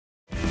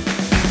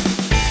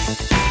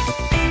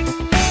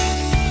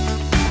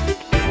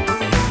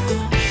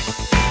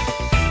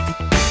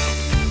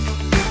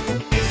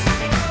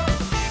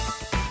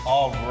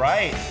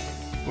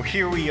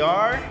here we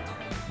are,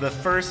 the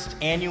first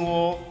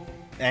annual,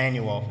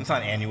 it's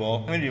not annual,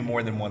 I'm gonna do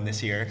more than one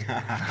this year.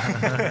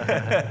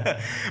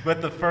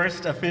 But the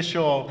first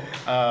official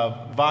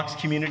Vox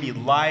Community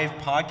Live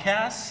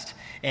podcast.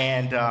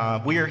 And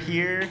we are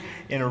here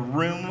in a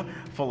room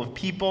full of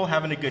people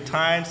having a good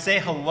time. Say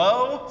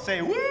hello,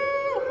 say woo!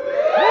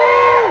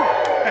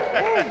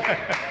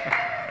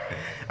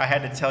 I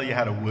had to tell you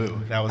how to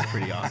woo. That was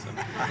pretty awesome.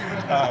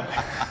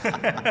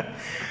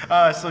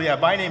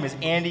 My name is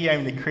Andy.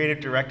 I'm the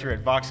creative director at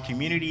Vox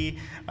Community.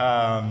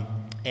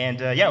 We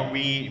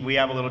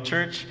have a little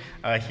church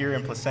here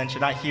in Placentia.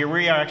 Not here,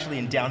 we are actually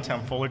in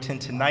downtown Fullerton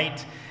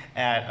tonight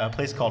at a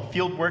place called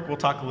Fieldwork. We'll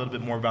talk a little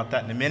bit more about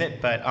that in a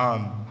minute, but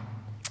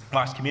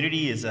Vox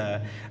Community is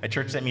a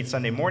church that meets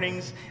Sunday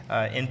mornings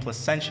in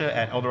Placentia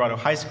at El Dorado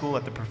High School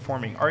at the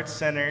Performing Arts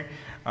Center.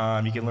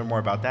 You can learn more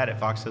about that at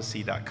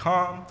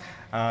voxoc.com.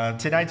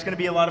 Tonight's going to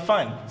be a lot of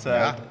fun.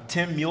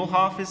 Tim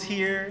Muehlhoff is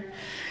here,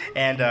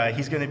 and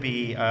he's going to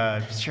be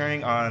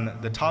sharing on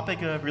the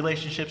topic of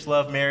relationships,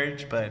 love,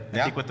 marriage, but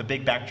I think with the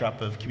big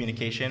backdrop of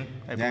communication,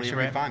 I believe, should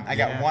right? be fun. I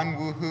got one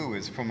woohoo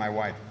is for my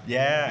wife.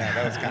 Yeah,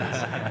 that was kind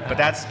of but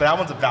that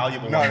one's a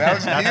valuable one. No, that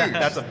was huge.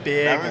 That's a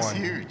big one. That was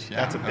huge.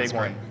 Yeah, that's a big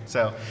one.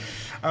 So,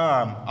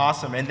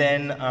 awesome. And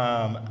then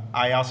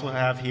I also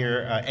have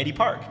here Eddie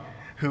Park,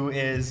 who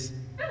is...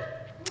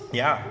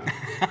 Yeah.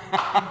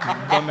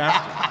 The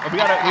master. We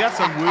got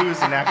some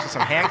woos and actually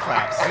some hand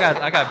claps.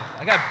 I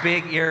got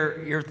big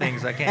ear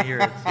things. I can't hear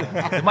it. So.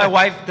 Did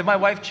my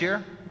wife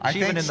cheer? Is she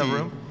even in the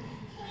room?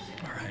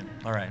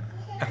 All right.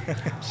 I'm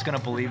just gonna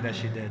believe that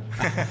she did.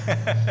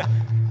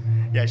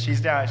 Yeah,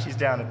 she's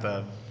down at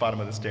the bottom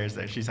of the stairs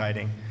there. She's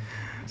hiding.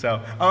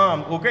 So,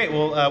 great.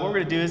 Well, what we're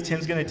going to do is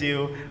Tim's going to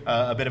do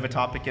a bit of a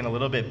topic in a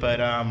little bit,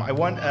 but I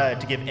want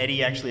to give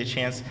Eddie actually a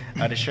chance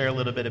to share a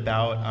little bit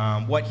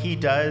about what he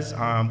does.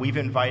 We've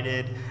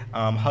invited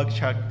Hug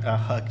Chuck.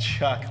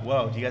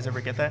 Whoa, do you guys ever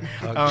get that?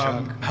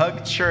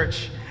 Hug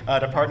Church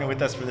to partner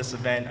with us for this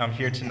event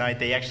here tonight.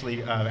 They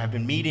actually have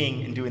been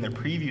meeting and doing their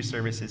preview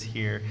services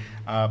here,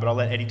 but I'll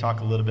let Eddie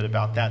talk a little bit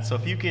about that. So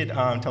if you could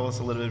tell us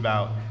a little bit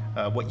about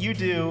what you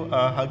do,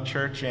 Hug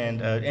Church, and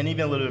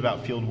even a little bit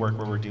about Fieldwork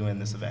where we're doing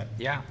this event.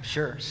 Yeah,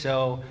 sure.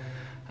 So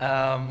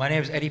my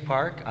name is Eddie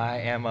Park. I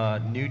am a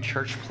new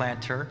church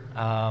planter.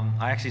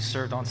 I actually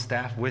served on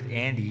staff with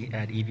Andy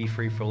at EV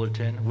Free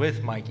Fullerton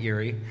with Mike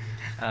Erie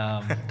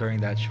during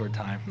that short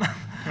time.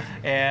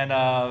 And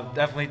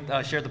definitely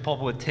shared the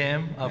pulpit with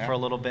Tim for a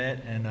little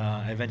bit, and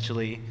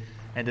eventually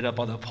ended up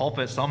on the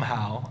pulpit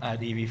somehow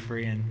at EV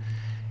Free.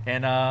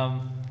 And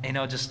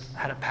just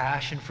had a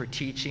passion for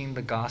teaching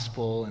the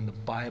gospel and the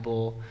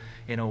Bible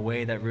in a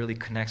way that really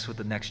connects with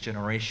the next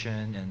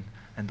generation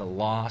and the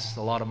lost.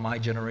 A lot of my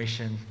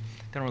generation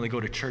don't really go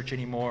to church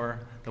anymore,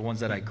 the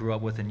ones that I grew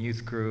up with in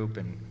youth group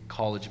and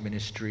college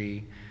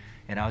ministry.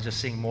 And I was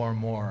just seeing more and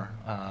more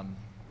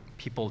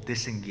people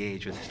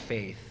disengage with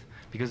faith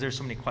because there's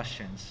so many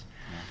questions.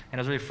 And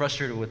I was really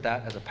frustrated with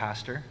that as a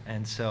pastor.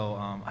 And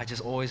so I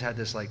just always had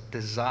this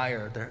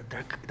desire,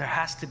 there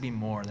has to be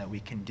more that we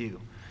can do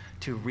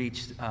to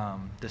reach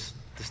this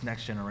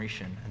next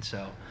generation. And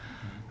so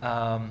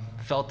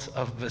felt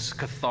of this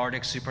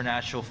cathartic,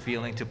 supernatural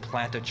feeling to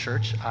plant a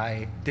church.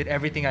 I did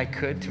everything I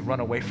could to run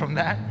away from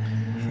that.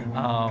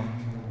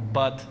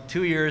 But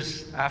 2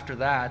 years after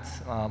that,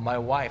 my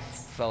wife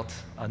felt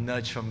a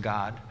nudge from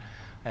God.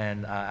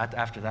 And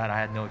after that, I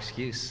had no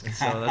excuse. And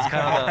so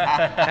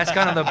that's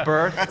kind of the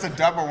birth. That's a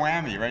double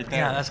whammy right there.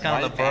 Yeah, that's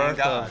kind of the birth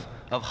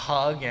of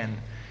Hug.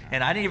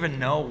 And I didn't even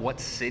know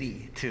what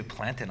city to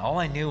plant in. All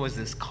I knew was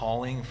this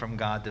calling from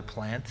God to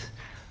plant.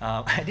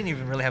 I didn't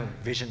even really have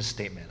a vision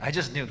statement. I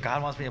just knew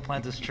God wants me to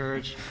plant this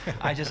church.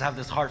 I just have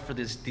this heart for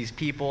these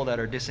people that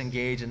are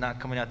disengaged and not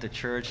coming out to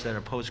church, that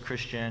are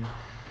post-Christian.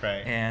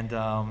 Right. And,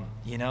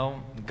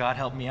 God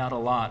helped me out a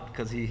lot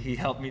because he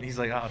helped me. He's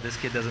like, oh, this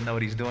kid doesn't know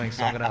what he's doing,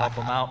 so I'm going to help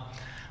him out.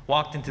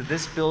 Walked into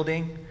this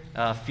building,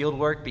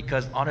 Fieldwork,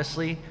 because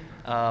honestly,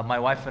 my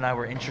wife and I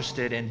were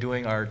interested in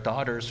doing our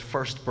daughter's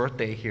first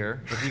birthday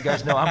here. If you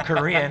guys know, I'm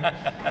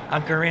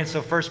Korean,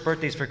 so first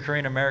birthdays for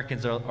Korean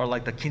Americans are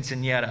like the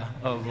quinceañera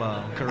of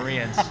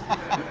Koreans.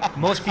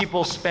 Most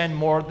people spend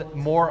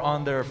more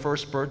on their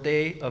first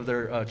birthday of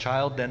their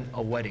child than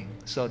a wedding.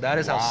 So that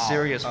is how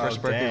serious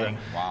first birthdays are.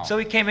 Wow. So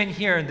we came in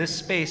here in this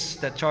space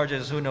that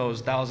charges, who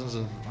knows, thousands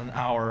of an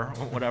hour,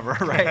 or whatever,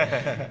 right?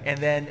 And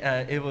then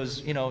it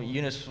was,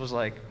 Eunice was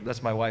like,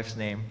 that's my wife's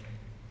name.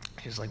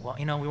 She was like, well,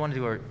 we want to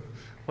do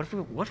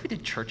what if we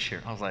did church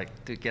here? I was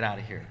like, dude, get out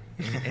of here.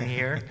 In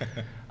here.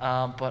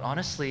 But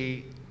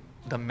honestly,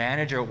 the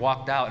manager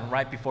walked out, and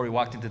right before he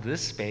walked into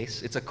this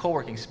space, it's a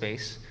co-working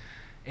space,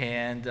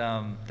 and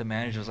the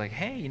manager was like,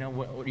 hey,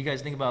 what do you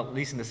guys think about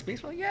leasing the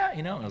space? Well, yeah,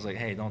 And I was like,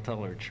 hey, don't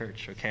tell her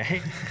church,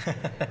 okay?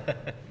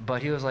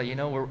 But he was like,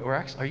 we're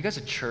actually, are you guys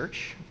a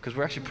church? Because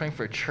we're actually praying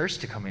for a church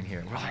to come in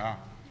here. We're like,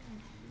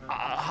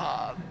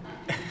 I'm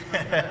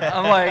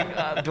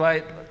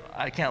like,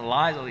 I can't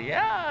lie. So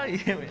yeah.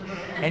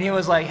 And he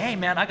was like, hey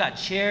man, I got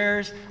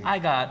chairs, I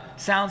got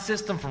sound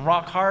system from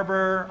Rock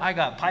Harbor, I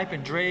got pipe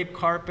and drape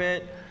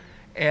carpet.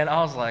 And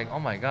I was like, oh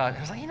my God.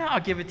 He was like,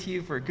 I'll give it to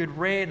you for a good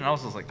rate. And I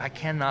was just like, I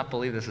cannot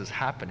believe this is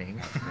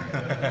happening.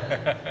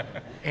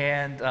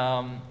 and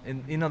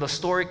the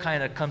story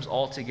kind of comes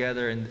all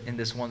together in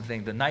this one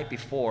thing. The night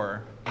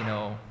before,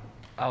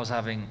 I was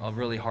having a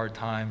really hard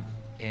time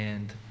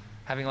and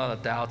having a lot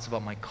of doubts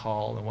about my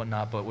call and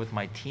whatnot. But with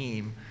my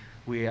team,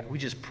 we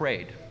just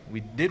prayed. We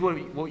did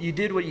what you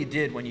did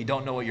when you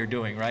don't know what you're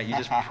doing, right? You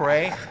just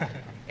pray.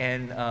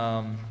 And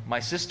my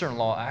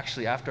sister-in-law,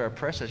 actually, after our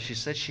prayer session, she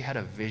said she had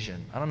a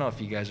vision. I don't know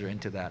if you guys are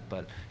into that,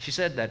 but she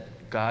said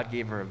that God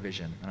gave her a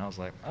vision. And I was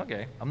like,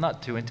 okay, I'm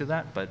not too into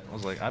that, but I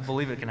was like, I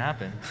believe it can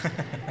happen.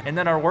 And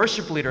then our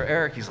worship leader,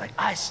 Eric, he's like,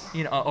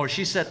 or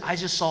she said, I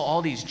just saw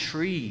all these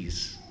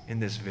trees in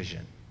this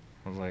vision.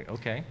 I was like,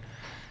 okay.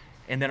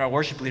 And then our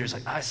worship leader's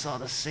like, I saw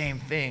the same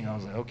thing. I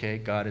was like, okay,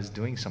 God is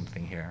doing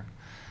something here.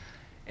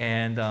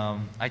 And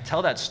I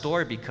tell that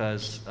story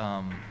because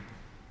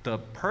the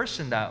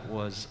person that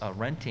was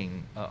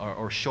renting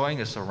or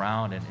showing us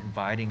around and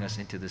inviting us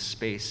into this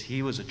space,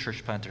 he was a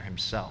church planter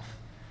himself.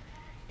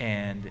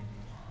 And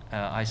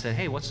I said,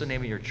 hey, what's the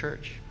name of your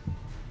church?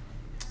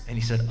 And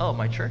he said, oh,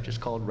 my church is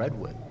called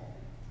Redwood.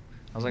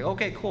 I was like,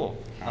 okay, cool.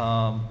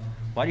 Why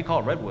do you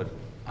call it Redwood?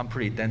 I'm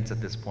pretty dense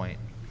at this point.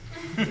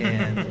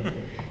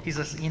 And he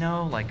says,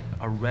 like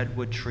a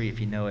redwood tree,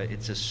 if you know it,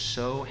 it's just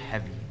so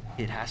heavy.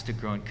 It has to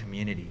grow in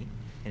community,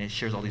 and it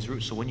shares all these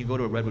roots. So when you go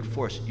to a redwood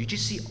forest, you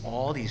just see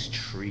all these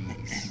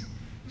trees.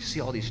 You see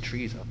all these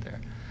trees out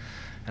there.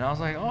 And I was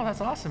like, oh,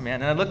 that's awesome,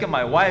 man. And I look at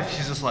my wife,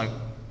 she's just like,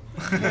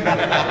 and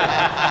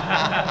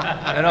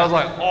I was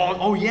like,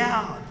 oh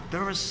yeah,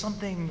 there was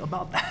something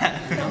about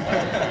that.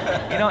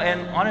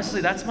 And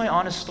honestly, that's my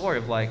honest story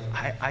of like,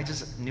 I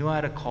just knew I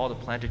had a call to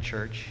plant a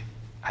church.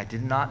 I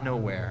did not know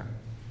where.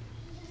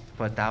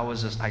 But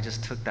I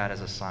just took that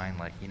as a sign,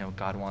 like,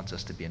 God wants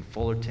us to be in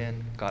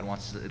Fullerton. God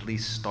wants us to at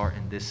least start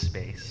in this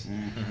space.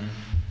 Mm-hmm.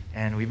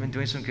 And we've been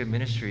doing some good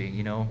ministry,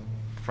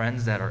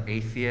 friends that are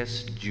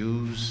atheists,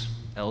 Jews,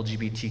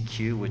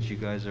 LGBTQ, which you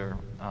guys are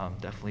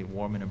definitely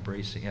warm and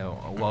embracing,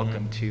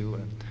 welcome to,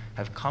 and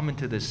have come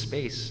into this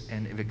space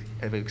and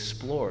have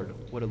explored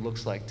what it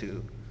looks like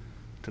to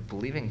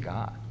believe in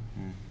God,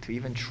 to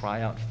even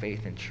try out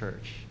faith in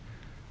church.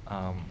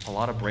 A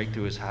lot of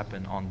breakthrough has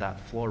happened on that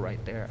floor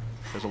right there.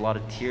 There's a lot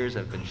of tears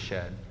that have been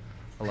shed,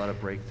 a lot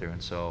of breakthrough.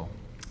 And so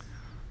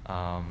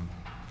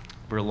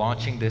we're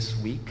launching this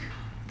week.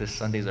 This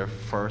Sunday is our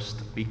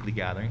first weekly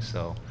gathering,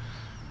 so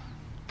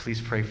please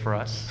pray for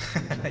us.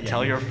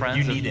 Tell your friends.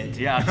 You need it.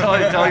 Yeah,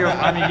 tell your,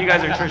 you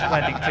guys are church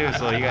planting too,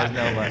 so you guys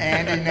know. But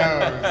Andy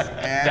knows.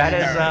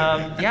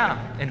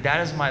 And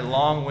that is my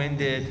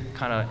long-winded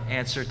kind of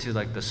answer to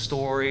like the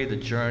story, the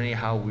journey,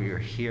 how we are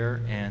here.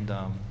 And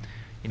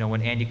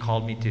when Andy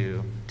called me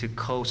to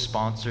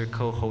co-sponsor,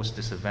 co-host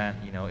this event,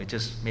 it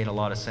just made a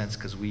lot of sense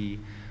because we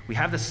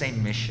have the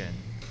same mission.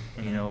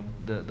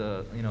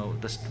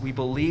 We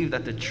believe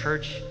that the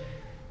church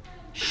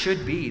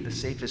should be the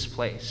safest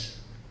place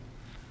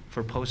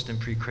for post and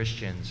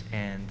pre-Christians,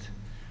 and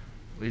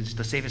it's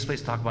the safest place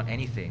to talk about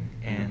anything.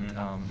 And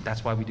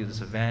that's why we do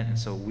this event. And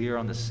so we're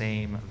on the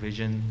same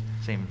vision,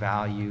 same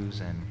values,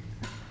 and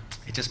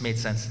it just made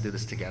sense to do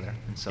this together.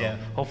 And so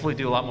hopefully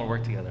do a lot more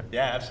work together.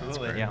 Yeah,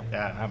 absolutely. Yeah,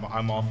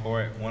 I'm all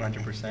for it,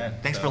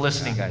 100%. Thanks for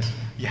listening, guys.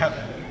 Yeah,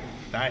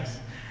 nice.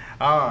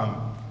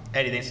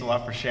 Eddie, thanks a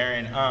lot for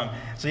sharing.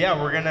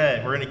 We're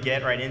gonna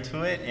get right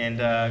into it,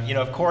 and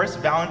of course,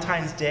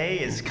 Valentine's Day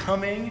is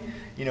coming.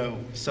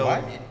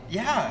 What?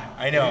 Yeah,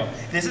 I know.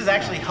 This is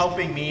actually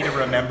helping me to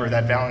remember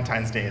that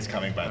Valentine's Day is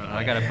coming. By the way,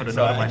 I gotta put a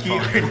note on my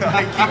phone. I keep getting.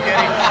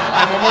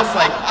 I'm almost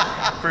like,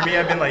 for me,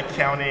 I've been like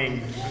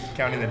counting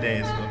the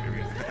days.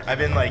 I've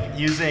been like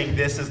using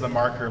this as the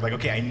marker of like,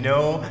 okay, I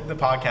know the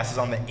podcast is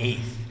on the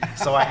 8th,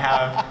 so I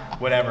have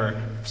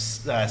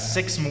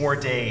 6 more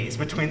days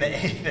between the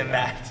 8th and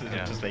that to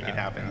just make it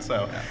happen.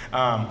 So,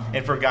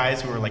 and for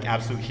guys who are like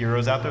absolute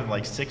heroes out there,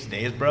 like 6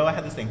 days, bro, I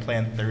had this thing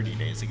planned 30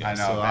 days ago. I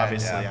know, so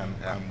obviously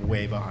I'm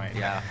way behind.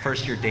 Yeah,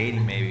 first year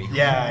dating maybe.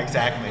 Yeah,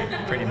 exactly,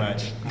 pretty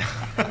much.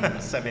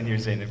 7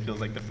 years in, it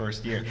feels like the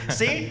first year.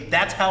 See,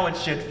 that's how it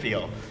should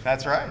feel.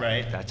 That's right.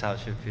 Right? That's how it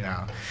should feel.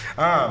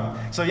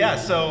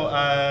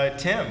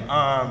 Tim,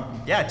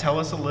 tell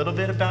us a little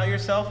bit about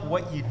yourself,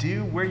 what you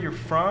do, where you're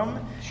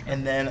from,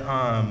 and then,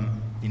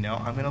 I'm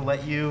going to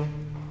let you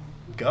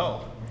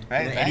go.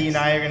 Right, and Eddie and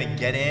I are going to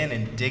get in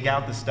and dig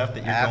out the stuff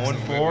that you're going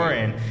for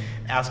and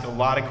ask a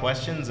lot of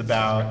questions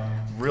about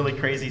really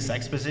crazy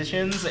sex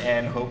positions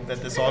and hope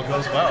that this all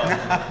goes well.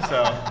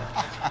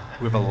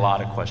 We have a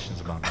lot of questions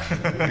about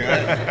that.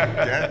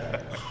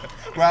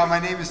 Good. Well, my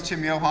name is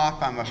Tim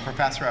Muehlhoff. I'm a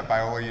professor at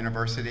Biola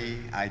University.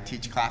 I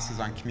teach classes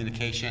on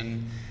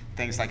communication,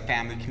 things like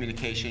family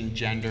communication,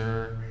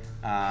 gender,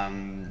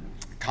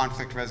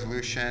 conflict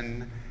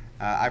resolution.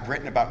 I've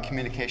written about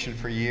communication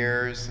for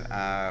years.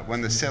 One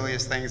of the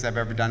silliest things I've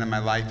ever done in my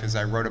life is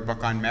I wrote a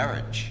book on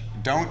marriage.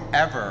 Don't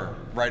ever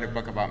write a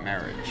book about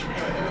marriage.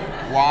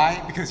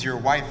 Why? Because your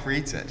wife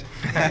reads it.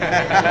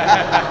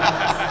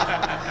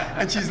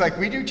 And she's like,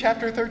 we do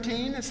chapter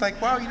 13? It's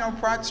like, well,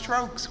 broad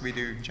strokes, we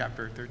do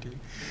chapter 13.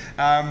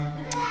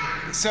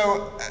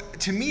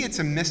 To me, it's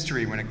a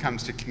mystery when it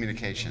comes to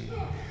communication.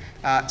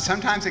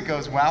 Sometimes it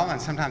goes well,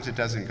 and sometimes it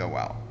doesn't go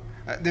well.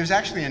 There's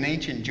actually an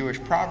ancient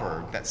Jewish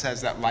proverb that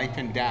says that life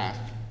and death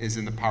is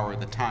in the power of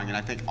the tongue, and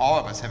I think all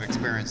of us have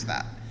experienced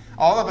that.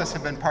 All of us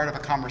have been part of a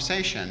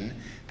conversation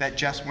that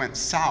just went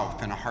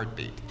south in a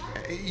heartbeat.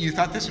 You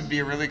thought this would be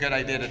a really good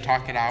idea to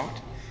talk it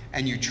out,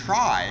 and you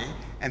try,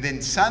 and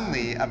then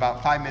suddenly,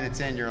 about 5 minutes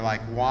in, you're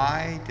like,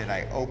 why did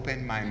I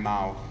open my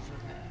mouth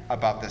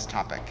about this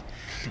topic?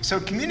 So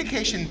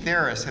communication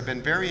theorists have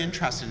been very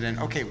interested in,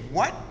 okay,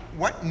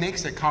 what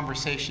makes a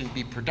conversation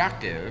be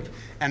productive,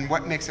 and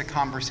what makes a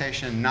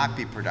conversation not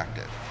be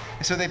productive?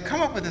 And so they've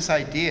come up with this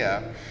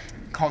idea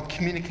called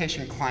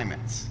communication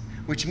climates,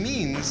 which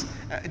means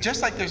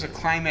just like there's a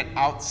climate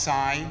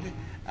outside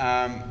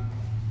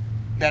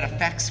that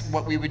affects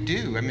what we would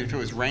do. I mean, if it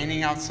was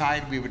raining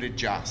outside, we would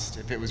adjust.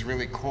 If it was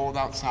really cold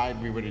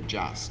outside, we would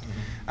adjust.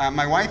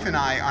 My wife and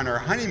I, on our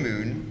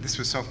honeymoon, this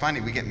was so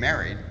funny, we get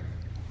married,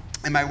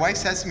 and my wife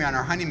says to me on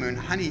our honeymoon,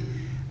 honey,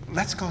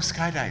 let's go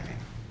skydiving.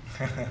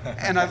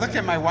 And I looked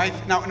at my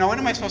wife, now what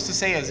am I supposed to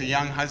say as a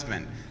young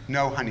husband?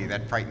 No, honey,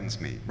 that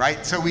frightens me,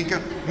 right? So we go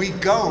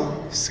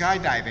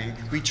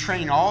skydiving, we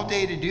train all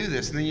day to do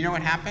this, and then you know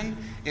what happened?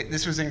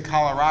 This was in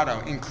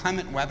Colorado,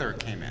 inclement weather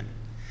came in.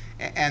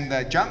 And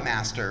the jump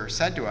master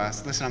said to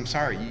us, listen, I'm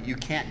sorry, you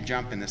can't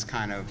jump in this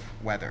kind of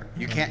weather.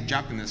 You can't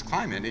jump in this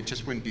climate, it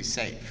just wouldn't be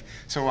safe.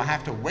 So we'll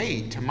have to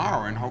wait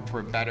tomorrow and hope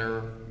for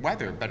better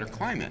weather, better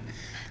climate.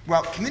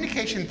 Well,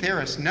 communication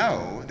theorists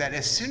know that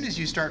as soon as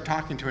you start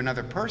talking to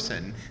another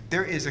person,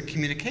 there is a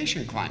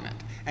communication climate.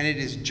 And it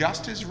is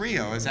just as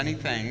real as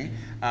anything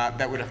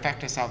that would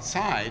affect us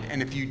outside.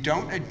 And if you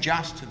don't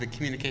adjust to the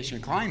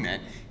communication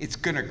climate, it's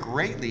going to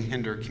greatly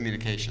hinder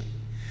communication.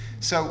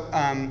 So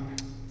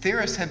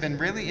theorists have been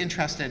really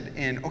interested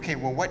in, okay,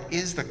 well, what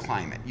is the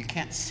climate? You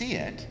can't see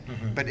it,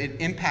 but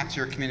it impacts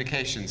your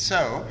communication.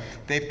 So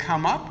they've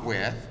come up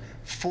with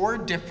 4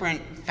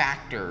 different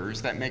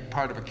factors that make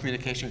part of a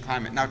communication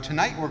climate. Now,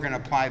 tonight we're going to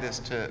apply this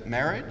to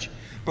marriage,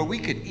 but we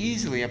could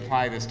easily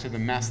apply this to the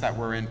mess that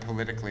we're in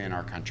politically in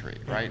our country,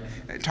 right?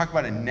 Talk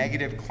about a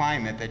negative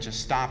climate that just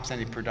stops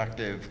any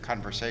productive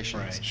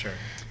conversations. Right, sure.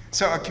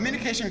 So a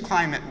communication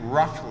climate,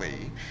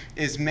 roughly,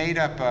 is made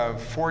up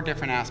of 4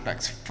 different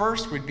aspects.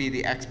 First would be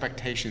the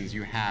expectations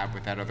you have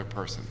with that other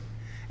person.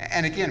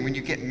 And again, when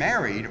you get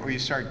married or you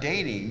start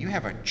dating, you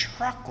have a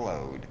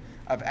truckload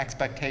of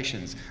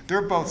expectations.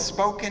 They're both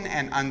spoken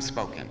and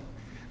unspoken.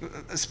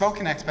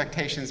 Spoken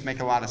expectations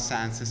make a lot of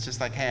sense. It's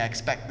just like, hey, I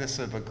expect this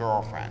of a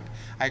girlfriend.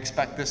 I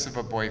expect this of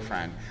a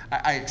boyfriend.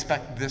 I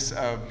expect this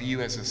of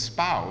you as a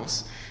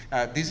spouse.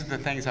 These are the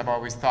things I've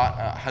always thought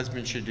a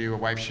husband should do, a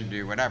wife should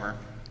do, whatever.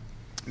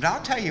 But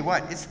I'll tell you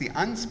what, it's the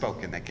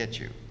unspoken that gets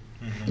you.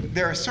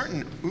 There are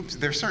certain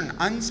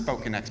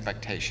unspoken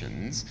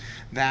expectations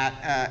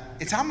that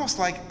it's almost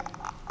like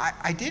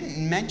I didn't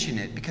mention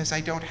it because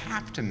I don't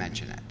have to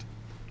mention it.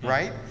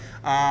 Right?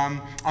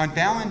 On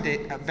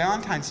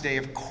Valentine's Day,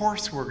 of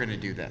course we're going to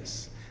do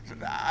this.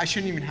 I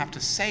shouldn't even have to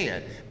say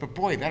it, but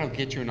boy, that'll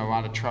get you in a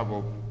lot of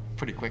trouble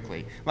pretty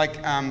quickly. Like,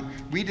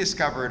 we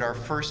discovered our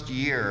first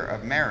year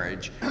of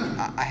marriage,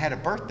 I had a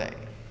birthday,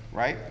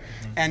 right?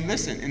 And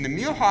listen, in the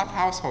Muehlhoff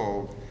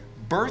household,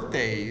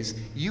 birthdays,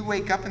 you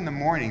wake up in the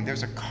morning,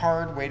 there's a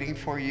card waiting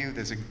for you,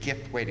 there's a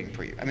gift waiting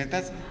for you. I mean,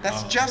 that's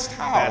just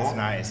how That's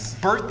nice.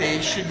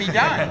 Birthdays should be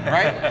done,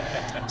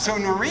 right? So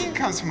Noreen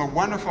comes from a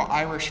wonderful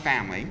Irish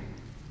family.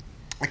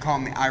 I call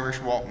them the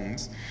Irish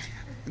Waltons.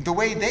 The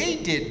way they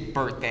did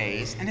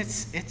birthdays, and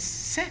it's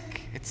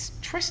sick, it's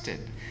twisted.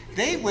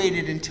 They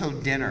waited until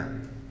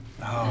dinner.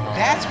 Oh.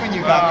 That's when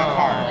you got the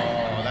card.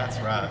 Oh, that's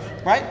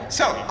rough. Right?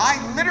 So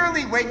I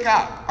literally wake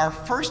up, our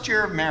first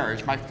year of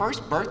marriage, my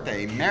first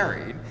birthday,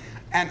 married,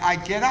 and I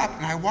get up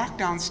and I walk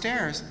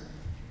downstairs.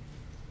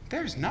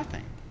 There's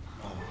nothing.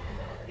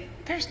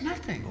 There's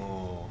nothing.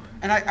 Oh.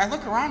 And I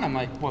look around, I'm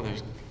like, well,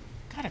 there's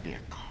got to be a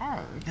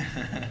card.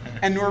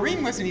 And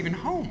Noreen wasn't even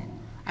home.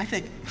 I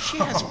think, she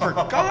has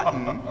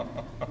forgotten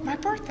my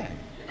birthday.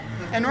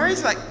 And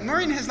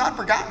Noreen has not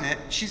forgotten it.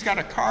 She's got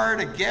a card,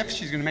 a gift,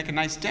 she's going to make a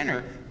nice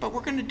dinner, but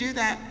we're going to do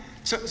that.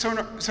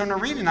 So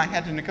Noreen and I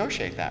had to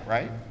negotiate that,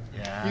 right?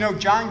 Yeah. You know,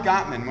 John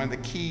Gottman, one of the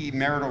key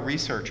marital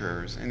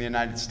researchers in the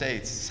United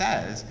States,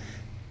 says,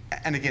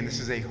 and again, this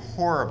is a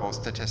horrible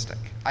statistic.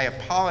 I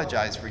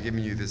apologize for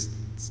giving you this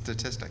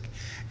statistic.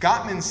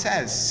 Gottman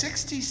says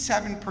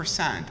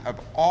 67% of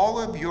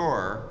all of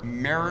your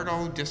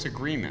marital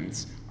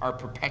disagreements are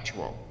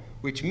perpetual,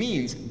 which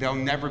means they'll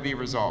never be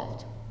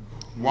resolved.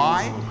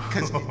 Why?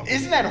 Because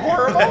isn't that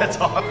horrible? That's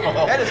awful.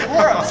 That is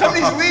horrible.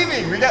 Somebody's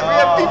leaving. We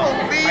have people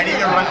leaving.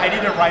 I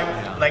need to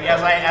write, like,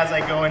 as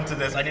I go into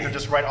this, I need to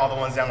just write all the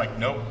ones down, like,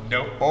 nope,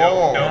 never.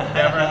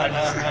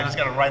 I just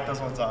got to write those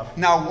ones off.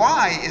 Now,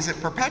 why is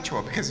it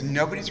perpetual? Because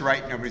nobody's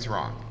right, nobody's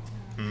wrong.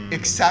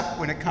 except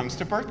when it comes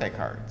to birthday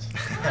cards.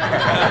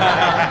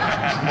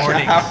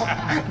 Mornings.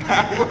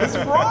 That was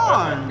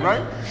wrong,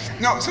 right?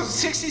 No, so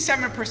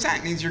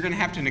 67% means you're going to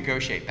have to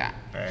negotiate that.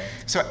 Right.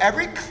 So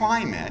every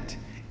climate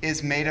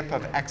is made up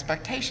of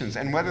expectations,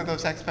 and whether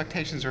those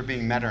expectations are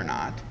being met or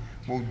not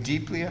will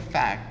deeply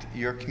affect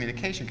your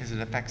communication because it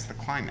affects the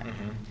climate.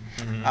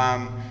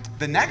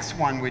 The next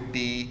one would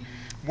be,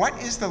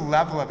 what is the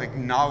level of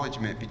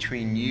acknowledgement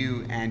between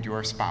you and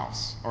your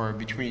spouse, or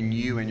between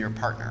you and your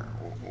partner?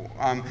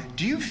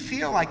 Do you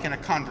feel like in a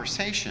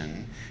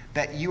conversation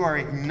that you are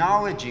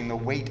acknowledging the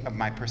weight of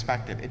my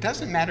perspective? It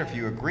doesn't matter if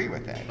you agree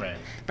with it, Right.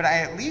 but I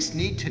at least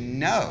need to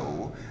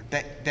know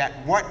that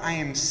what I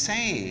am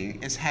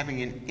saying is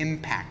having an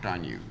impact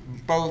on you,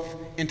 both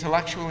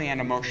intellectually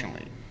and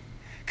emotionally,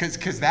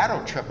 because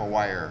that'll trip a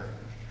wire.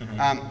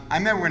 I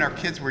remember when our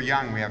kids were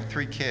young, we have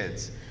 3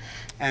 kids,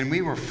 and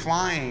we were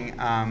flying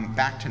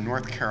back to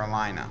North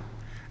Carolina.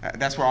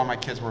 That's where all my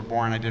kids were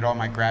born. I did all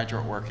my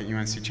graduate work at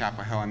UNC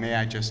Chapel Hill. And may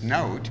I just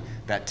note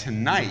that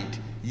tonight,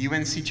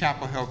 UNC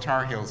Chapel Hill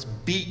Tar Heels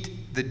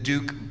beat the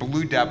Duke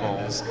Blue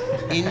Devils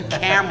in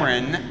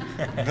Cameron,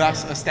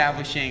 thus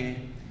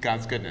establishing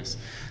God's goodness.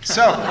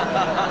 So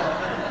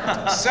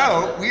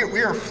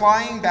we are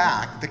flying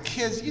back. The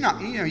kids,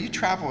 you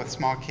travel with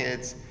small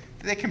kids,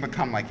 they can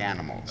become like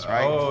animals,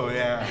 right? Oh,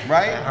 yeah.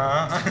 Right?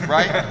 Uh-huh.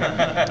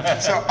 Right?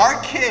 So our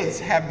kids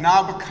have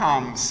now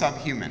become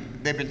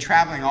subhuman. They've been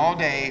traveling all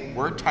day.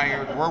 We're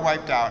tired. We're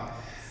wiped out.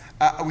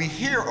 We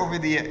hear over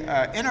the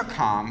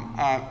intercom,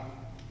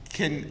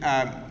 can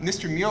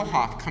Mr.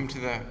 Muehlhoff come to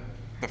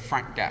the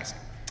front desk?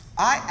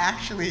 I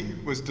actually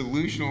was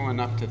delusional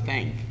enough to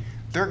think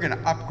they're going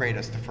to upgrade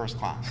us to first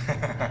class.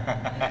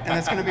 And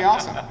it's going to be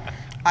awesome.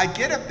 I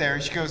get up there,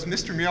 and she goes,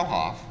 Mr.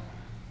 Muehlhoff,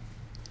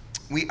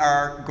 we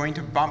are going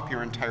to bump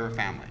your entire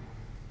family.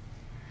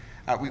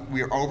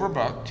 We are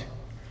overbooked.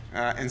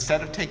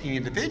 Instead of taking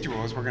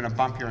individuals, we're going to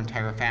bump your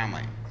entire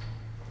family.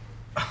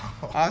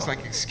 I was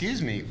like,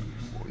 excuse me,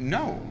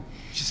 no.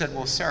 She said,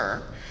 well,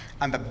 sir,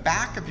 on the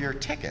back of your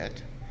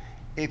ticket,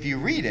 if you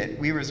read it,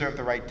 we reserve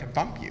the right to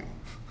bump you.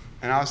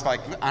 And I was like,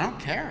 I don't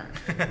care.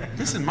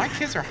 Listen, my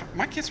kids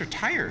are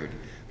tired.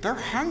 They're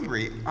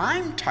hungry.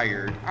 I'm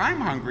tired. I'm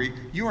hungry.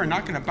 You are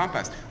not going to bump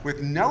us.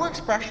 With no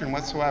expression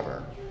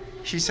whatsoever.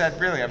 She said,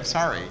 really, I'm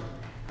sorry,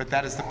 but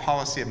that is the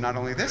policy of not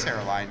only this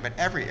airline, but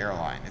every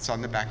airline. It's on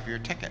the back of your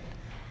ticket.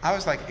 I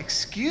was like,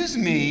 excuse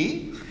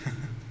me,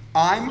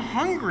 I'm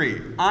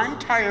hungry, I'm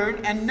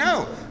tired, and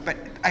no. But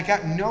I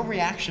got no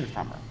reaction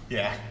from her.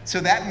 Yeah. So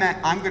that meant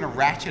I'm going to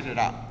ratchet it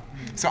up.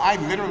 So I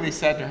literally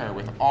said to her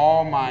with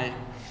all my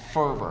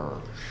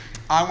fervor,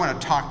 I want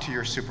to talk to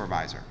your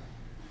supervisor.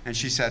 And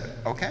she said,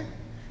 okay.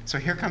 So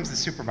here comes the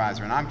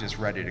supervisor, and I'm just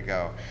ready to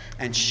go.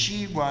 And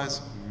she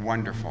was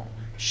wonderful.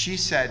 She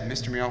said,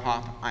 Mr.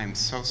 Muehlhoff, I'm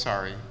so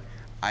sorry.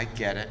 I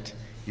get it.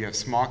 You have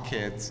small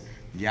kids.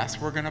 Yes,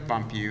 we're going to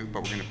bump you,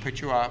 but we're going to put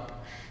you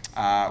up.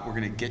 We're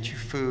going to get you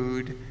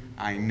food.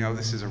 I know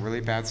this is a really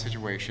bad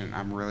situation.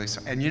 I'm really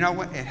sorry. And you know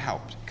what? It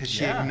helped because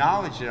she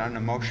acknowledged it on an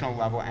emotional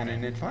level and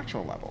an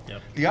intellectual level.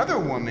 Yep. The other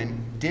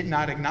woman did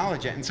not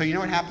acknowledge it. And so you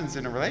know what happens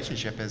in a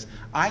relationship is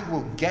I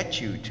will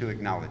get you to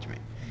acknowledge me.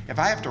 If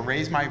I have to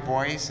raise my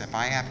voice, if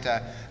I have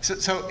to...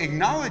 So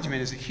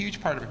acknowledgement is a huge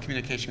part of a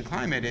communication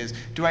climate is,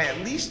 do I at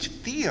least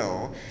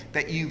feel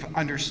that you've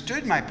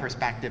understood my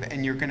perspective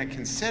and you're going to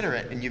consider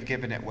it and you've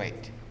given it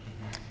weight?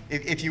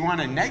 If you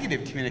want a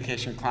negative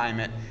communication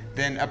climate,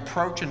 then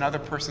approach another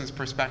person's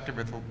perspective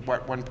with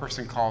what one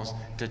person calls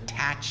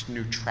detached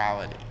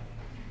neutrality,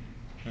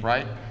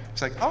 right?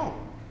 It's like, oh,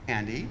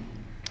 Andy,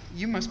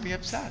 you must be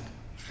upset.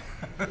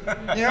 You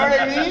know what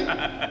I mean?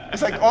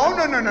 It's like, oh,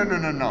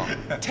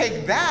 no.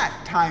 Take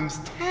that times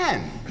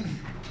 10.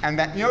 And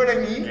that, you know what I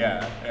mean?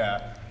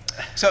 Yeah.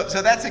 So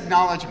that's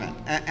acknowledgement.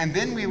 And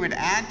then we would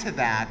add to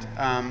that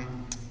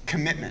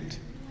commitment.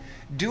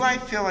 Do I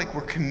feel like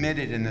we're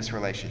committed in this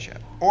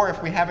relationship? Or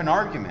if we have an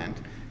argument,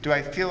 do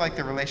I feel like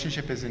the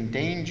relationship is in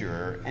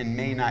danger and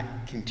may not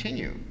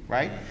continue,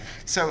 right?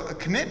 So a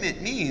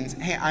commitment means,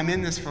 hey, I'm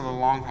in this for the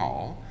long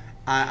haul.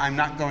 I'm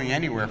not going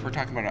anywhere if we're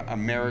talking about a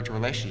marriage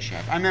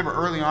relationship. I remember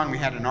early on we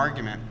had an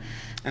argument,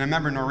 and I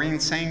remember Noreen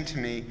saying to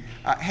me,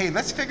 hey,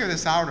 let's figure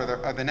this out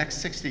or the next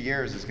 60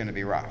 years is going to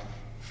be rough.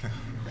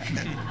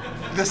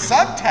 The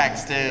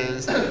subtext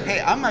is,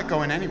 hey, I'm not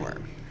going anywhere.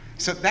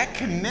 So that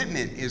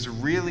commitment is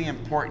really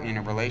important in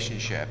a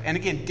relationship. And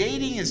again,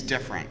 dating is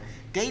different.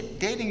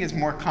 Dating is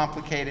more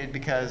complicated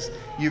because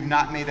you've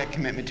not made that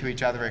commitment to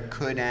each other. It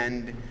could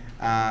end.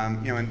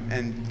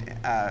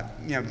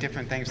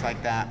 Different things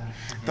like that.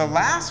 The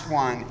last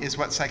one is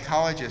what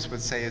psychologists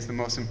would say is the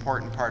most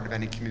important part of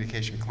any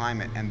communication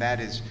climate, and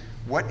that is,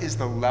 what is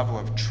the level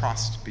of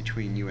trust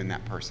between you and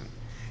that person?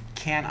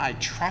 Can I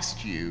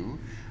trust you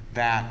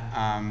that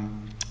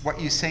what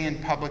you say in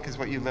public is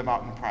what you live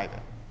out in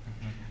private?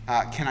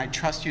 Can I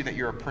trust you that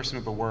you're a person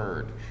of the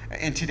word?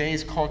 In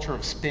today's culture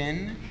of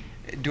spin,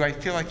 do I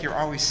feel like you're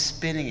always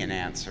spinning an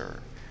answer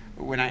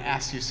when I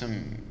ask you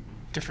some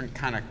different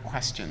kind of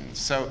questions.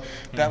 So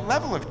that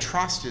level of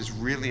trust is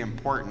really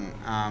important.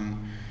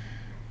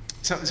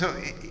 So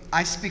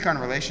I speak on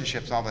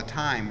relationships all the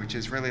time, which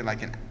is really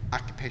like an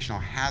occupational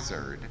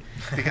hazard,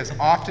 because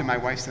often my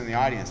wife's in the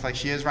audience, like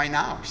she is right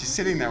now. She's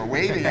sitting there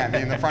waving at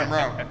me in the front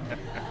row.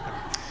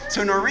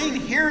 So Noreen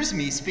hears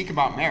me speak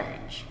about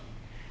marriage,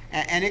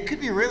 and it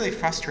could be really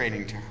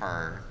frustrating to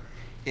her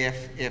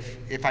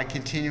if I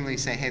continually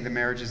say, hey, the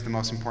marriage is the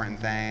most important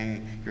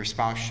thing, your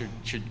spouse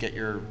should get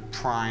your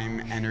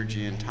prime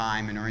energy and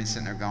time, and Noreen's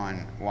sitting there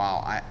going, wow,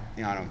 I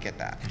don't get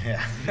that.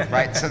 Yeah.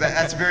 Right? So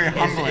that's very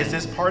humbling. Is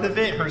this part of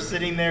it? Her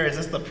sitting there, is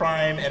this the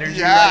prime energy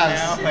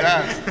Yes, right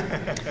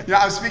now?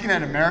 yes. I was speaking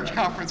at a marriage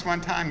conference one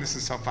time. This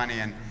is so funny.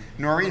 And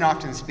Noreen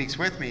often speaks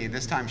with me.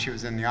 This time she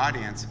was in the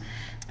audience.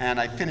 And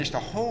I finished a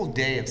whole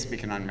day of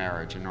speaking on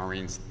marriage, and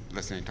Noreen's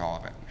listening to all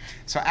of it.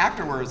 So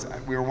afterwards,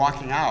 we were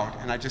walking out,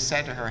 and I just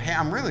said to her, hey,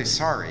 I'm really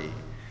sorry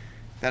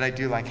that I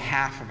do like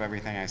half of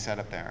everything I said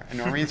up there. And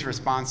Noreen's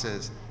response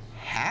is,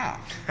 half?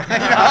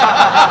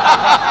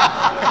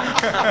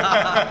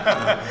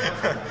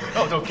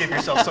 Oh, don't give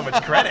yourself so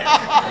much credit.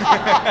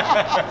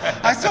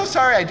 I'm so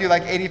sorry I do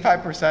like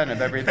 85%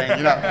 of everything,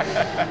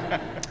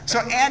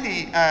 So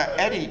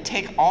Eddie,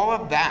 take all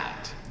of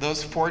that,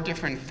 those 4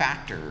 different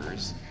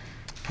factors,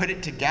 put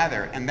it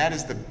together, and that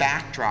is the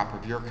backdrop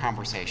of your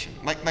conversation.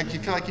 Like you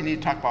feel like you need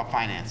to talk about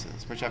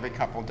finances, which every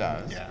couple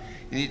does. Yeah.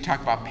 You need to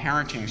talk about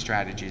parenting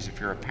strategies if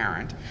you're a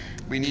parent.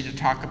 We need to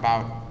talk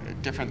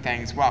about different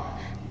things. Well,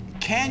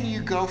 can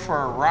you go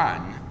for a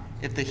run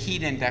if the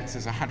heat index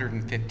is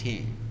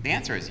 115? The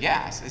answer is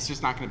yes. It's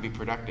just not going to be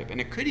productive, and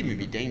it could even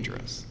be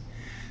dangerous.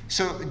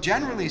 So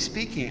generally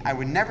speaking, I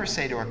would never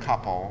say to a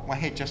couple, well,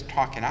 hey, just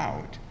talk it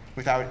out,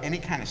 without any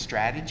kind of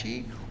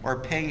strategy or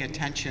paying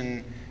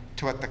attention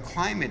to what the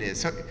climate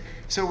is.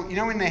 So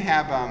when they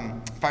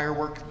have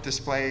firework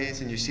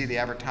displays and you see the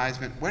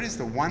advertisement, what is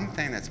the one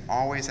thing that's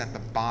always at the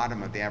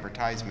bottom of the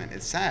advertisement?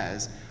 It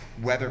says,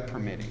 weather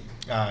permitting.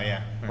 Oh,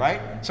 yeah. Right?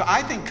 So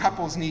I think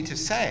couples need to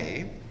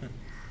say,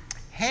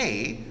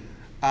 hey,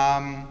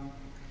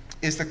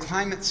 is the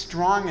climate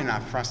strong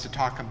enough for us to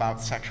talk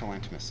about sexual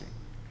intimacy?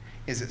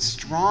 Is it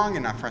strong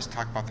enough for us to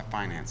talk about the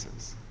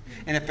finances?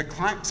 And if the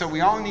climate, so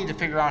we all need to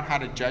figure out how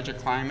to judge a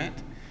climate.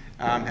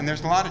 And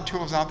there's a lot of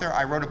tools out there.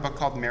 I wrote a book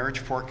called Marriage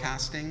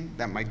Forecasting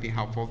that might be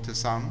helpful to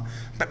some.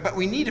 But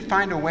we need to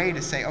find a way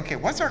to say, okay,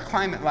 what's our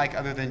climate like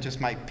other than just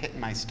my pit in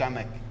my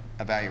stomach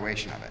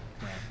evaluation of it?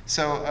 Right.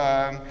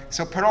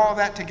 So put all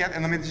that together,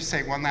 and let me just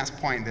say one last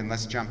point, then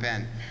let's jump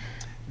in.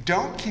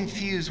 Don't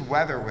confuse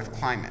weather with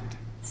climate.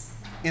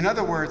 In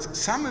other words,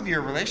 some of your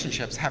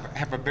relationships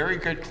have a very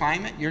good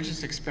climate. You're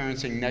just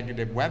experiencing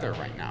negative weather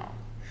right now.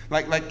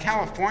 Like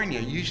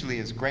California usually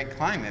is great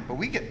climate, but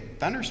we get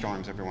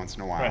thunderstorms every once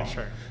in a while. Right,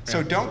 sure. So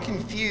Yeah. don't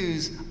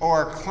confuse,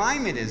 our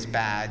climate is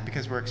bad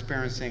because we're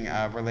experiencing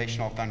a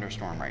relational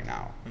thunderstorm right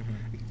now.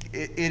 Mm-hmm.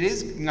 It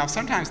is, now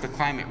sometimes the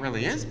climate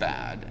really is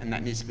bad and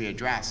that needs to be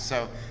addressed.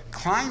 So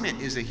climate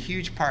is a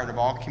huge part of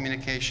all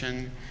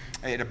communication.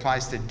 It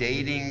applies to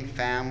dating,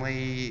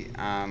 family,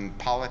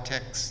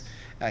 politics.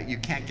 You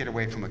can't get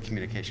away from a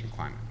communication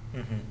climate.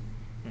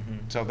 Mm-hmm. Mm-hmm.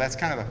 So that's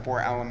kind of the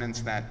 4 elements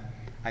that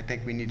I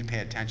think we need to pay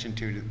attention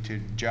to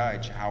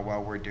judge how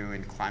well we're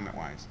doing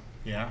climate-wise.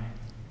 Yeah.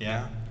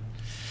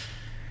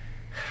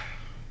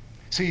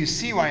 So you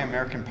see why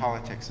American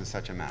politics is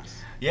such a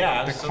mess.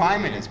 Yeah, the absolutely.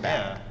 climate is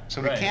bad, Yeah,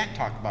 so right. we can't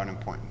talk about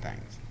important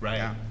things. Right,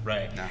 Yeah.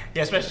 right. Yeah.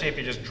 Yeah, especially if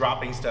you're just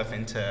dropping stuff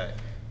into,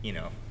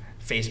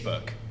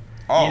 Facebook.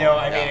 Oh,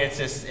 I mean, yeah.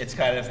 it's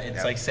kind of, it's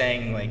Yeah. like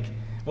saying like,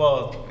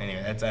 well,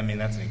 anyway, that's an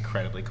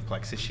incredibly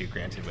complex issue,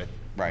 granted, with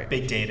Right.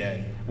 big data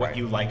and what Right.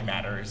 you like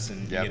matters,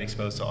 and Yep. you get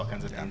exposed to all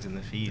kinds of Yeah. things in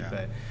the feed. Yeah.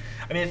 But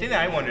I mean, the thing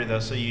that I wonder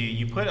though, so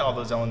you put all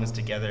those elements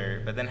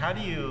together, but then how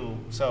do you,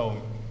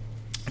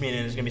 and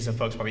there's gonna be some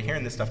folks probably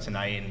hearing this stuff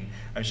tonight, and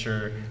I'm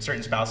sure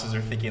certain spouses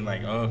are thinking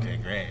like, oh, okay,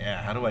 great,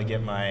 yeah. How do I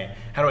get my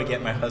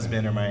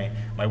husband or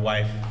my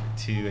wife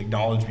to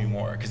acknowledge me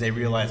more? Because they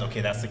realize, okay,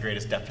 that's the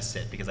greatest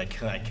deficit, because I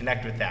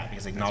connect with that,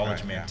 because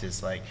acknowledgement yeah.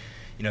 is like,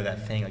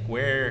 that thing, like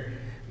where.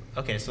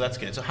 Okay, so that's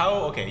good. So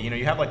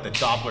you have like the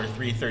Doppler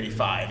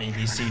 335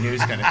 ABC News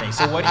kind of thing.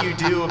 So what do you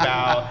do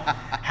about,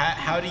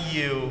 how do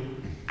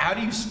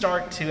you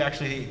start to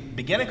actually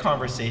begin a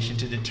conversation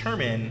to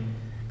determine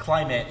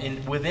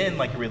climate within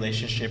like a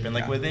relationship and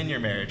like within your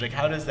marriage? Like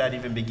how does that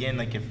even begin?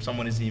 Like if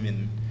someone isn't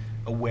even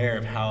aware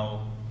of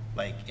how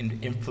like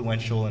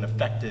influential and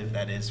effective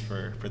that is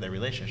for their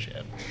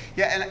relationship.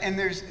 Yeah, and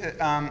there's,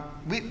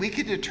 we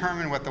could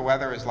determine what the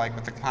weather is like,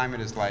 what the climate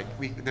is like.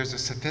 There's a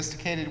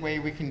sophisticated way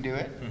we can do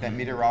it Mm-hmm. that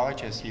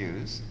meteorologists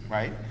use,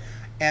 right?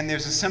 And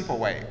there's a simple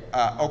way,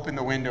 open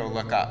the window,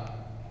 look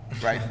up,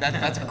 right?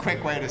 That's a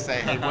quick way to say,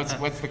 hey,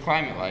 what's the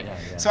climate like?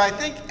 Yeah. So I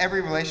think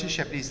every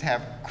relationship needs to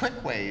have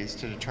quick ways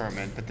to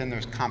determine, but then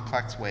there's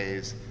complex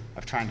ways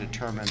of trying to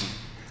determine.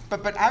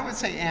 But I would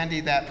say,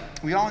 Andy, that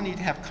we all need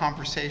to have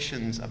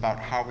conversations about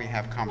how we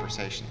have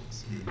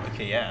conversations.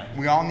 Okay, yeah.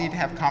 We all need to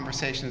have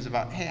conversations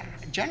about, hey,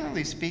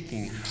 generally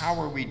speaking, how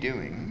are we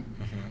doing?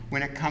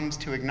 when it comes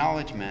to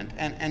acknowledgement,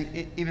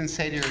 and even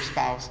say to your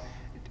spouse,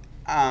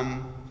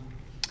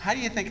 how do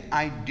you think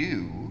I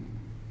do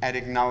at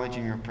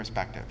acknowledging your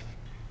perspective?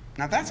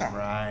 Now that's a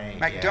Right,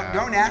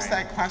 Don't ask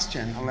that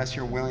question unless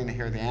you're willing to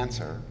hear the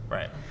answer.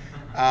 Right.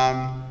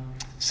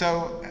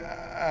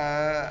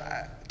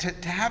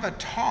 To have a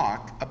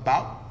talk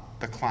about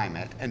the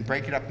climate and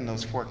break it up in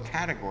those 4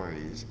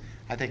 categories,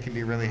 I think can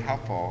be really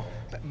helpful.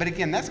 But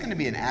again, that's going to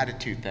be an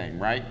attitude thing,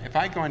 right? If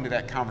I go into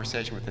that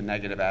conversation with a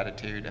negative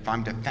attitude, if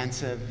I'm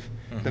defensive,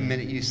 the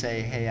minute you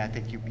say, hey, I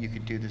think you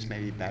could do this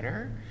maybe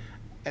better,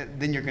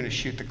 then you're going to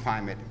shoot the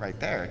climate right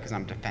there because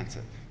I'm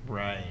defensive.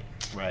 Right.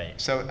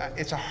 So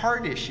it's a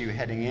hard issue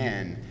heading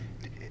in.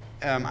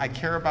 I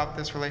care about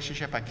this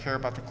relationship, I care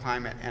about the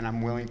climate, and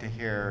I'm willing to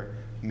hear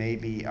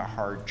maybe a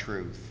hard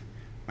truth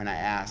when I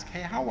ask,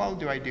 hey, how well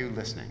do I do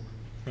listening?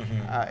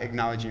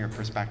 Acknowledging your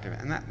perspective.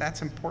 And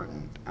that's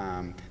important,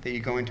 that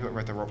you go into it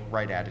with the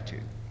right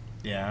attitude.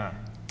 Yeah,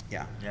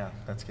 Yeah.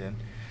 that's good.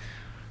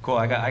 Cool.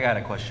 I got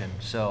a question.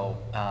 So,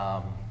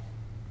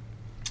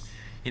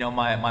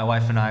 my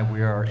wife and I,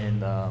 we are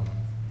in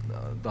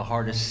the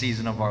hardest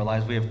season of our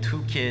lives. We have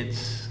 2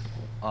 kids,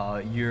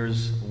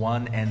 years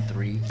 1 and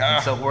 3.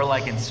 And so we're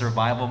like in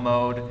survival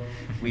mode.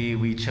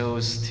 We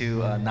chose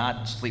to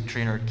not sleep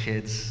train our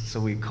kids,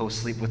 so we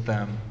co-sleep with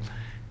them.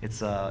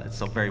 It's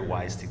a very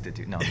wise thing to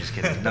do. No, I'm just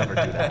kidding. Never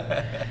do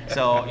that.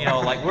 So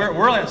like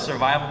we're in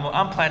survival mode.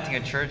 I'm planting a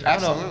church. I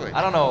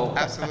don't know.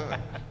 Absolutely.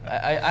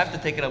 I have to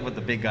take it up with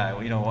the big guy.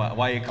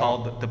 Why you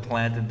called the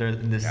plant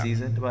in this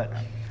season, but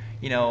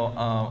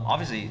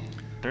obviously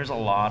there's a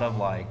lot of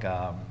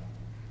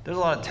there's a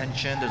lot of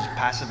tension. There's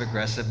passive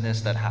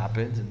aggressiveness that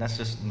happens, and that's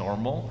just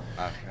normal.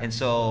 And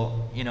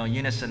so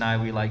Eunice and I,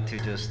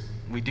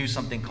 we do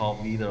something called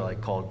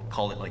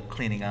call it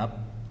cleaning up,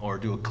 or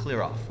do a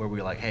clear off, where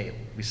we're like, hey,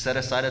 we set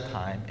aside a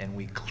time and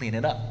we clean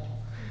it up,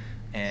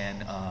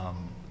 and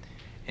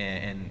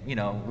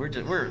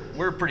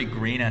we're pretty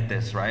green at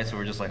this, right? So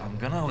we're just like, I'm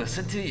gonna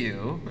listen to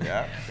you,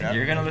 and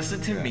you're gonna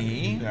listen to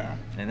me,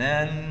 and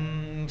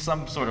then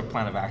some sort of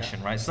plan of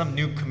action, right? Some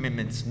new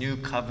commitments, new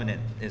covenant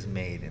is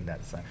made in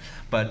that sense.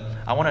 But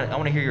I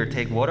want to hear your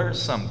take. What are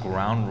some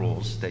ground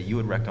rules that you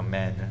would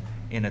recommend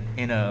in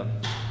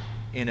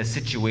a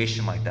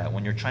situation like that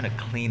when you're trying to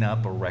clean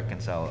up or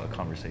reconcile a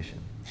conversation?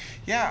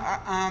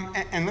 Yeah,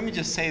 and let me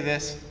just say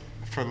this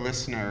for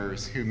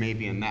listeners who may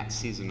be in that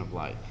season of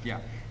life. Yeah.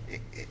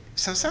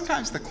 So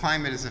sometimes the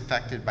climate is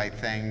affected by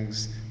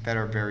things that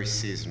are very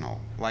seasonal.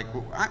 Like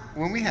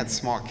when we had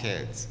small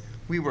kids,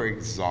 we were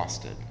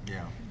exhausted.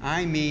 Yeah.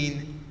 I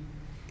mean,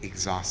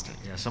 exhausted.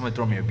 Yeah, someone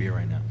throw me a beer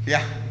right now.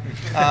 Yeah.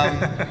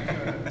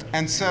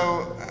 And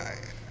so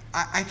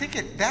I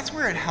think that's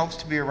where it helps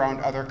to be around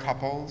other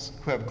couples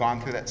who have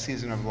gone through that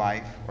season of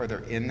life, or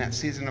they're in that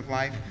season of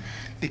life,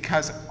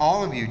 because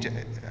all of you,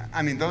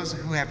 those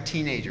who have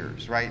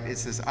teenagers, right?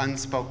 It's this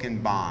unspoken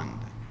bond.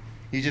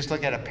 You just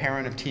look at a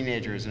parent of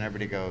teenagers and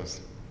everybody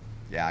goes,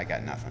 yeah, I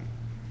got nothing,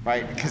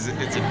 right? Because and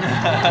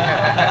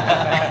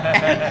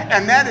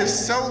that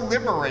is so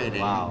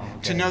liberating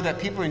to know that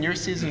people in your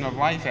season of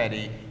life,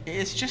 Eddie,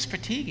 it's just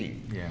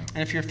fatiguing. Yeah.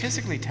 And if you're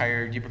physically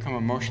tired, you become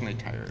emotionally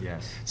tired.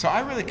 Yes. So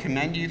I really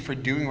commend you for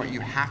doing what you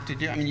have to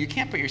do. I mean, you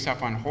can't put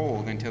yourself on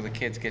hold until the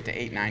kids get to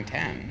 8, 9,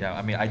 10.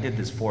 Yeah, I did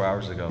this 4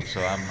 hours ago, so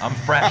I'm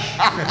fresh.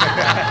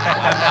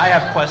 I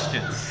have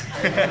questions.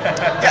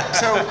 Yeah,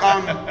 so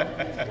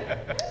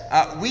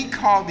we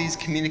call these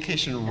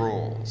communication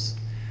rules.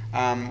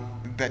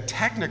 The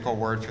technical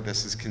word for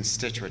this is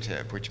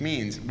constitutive, which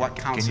means what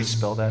counts. Can you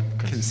spell that?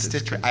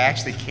 Constitutive. I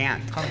actually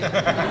can't.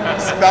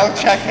 Spell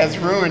check has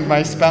ruined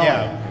my spelling.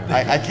 Yeah.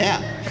 I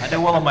can't. I did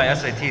well on my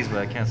SATs, but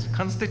I can't.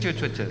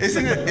 Constitutive.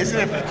 Isn't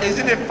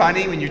it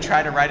funny when you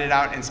try to write it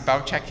out and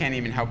spell check can't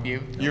even help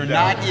you? You're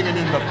not even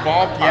in the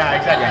ballpark. Yeah,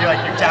 exactly.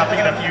 You're tapping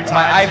it a few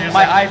times.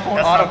 My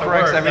iPhone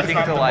autocorrects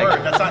everything to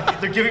like. That's not.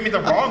 They're giving me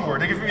the wrong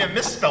word. They're giving me a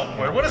misspelled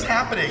word. What is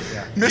happening?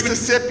 Yeah.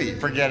 Mississippi,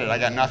 forget it. I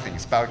got nothing.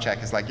 Spell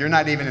check is like you're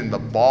not even in the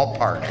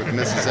ballpark with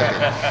Mississippi.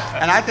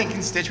 And I think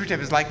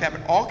constitutive is like that.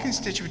 But all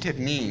constitutive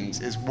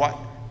means is what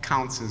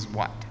counts as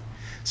what.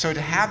 So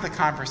to have the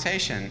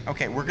conversation,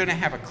 okay, we're going to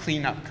have a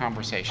clean-up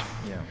conversation.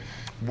 Yeah.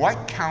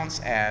 What counts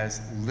as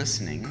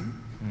listening?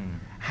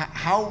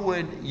 How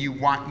would you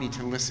want me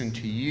to listen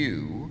to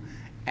you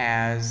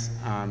as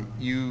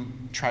you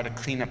try to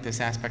clean up this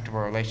aspect of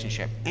our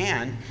relationship?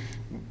 And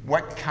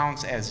what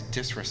counts as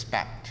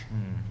disrespect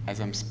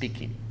as I'm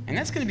speaking? And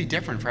that's going to be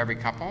different for every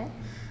couple.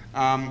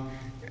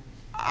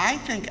 I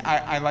think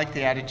I like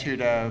the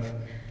attitude of,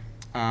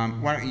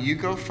 why don't you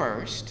go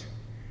first?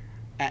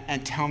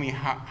 And tell me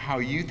how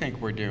you think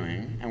we're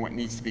doing and what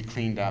needs to be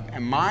cleaned up.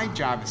 And my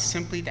job is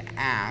simply to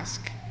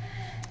ask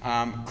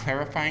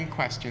clarifying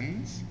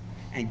questions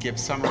and give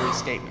summary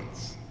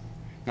statements.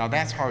 Now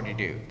that's hard to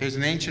do. There's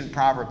an ancient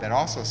proverb that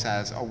also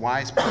says a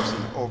wise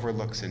person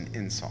overlooks an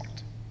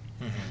insult.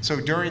 So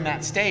during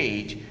that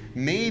stage,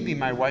 maybe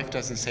my wife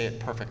doesn't say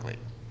it perfectly,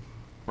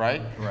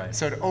 right? Right.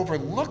 So to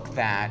overlook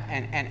that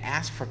and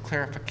ask for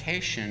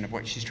clarification of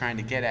what she's trying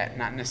to get at,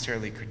 not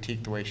necessarily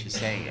critique the way she's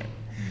saying it.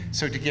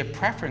 So to give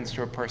preference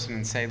to a person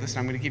and say, listen,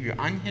 I'm going to give you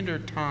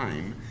unhindered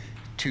time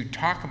to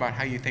talk about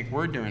how you think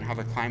we're doing, how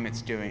the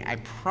climate's doing. I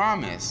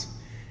promise,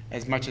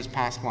 as much as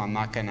possible, I'm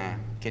not going to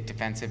get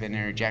defensive and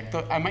interject.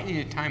 Though I might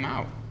need a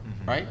timeout,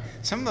 right?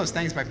 Some of those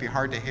things might be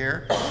hard to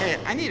hear. Hey,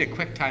 I need a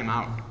quick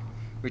timeout,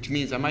 which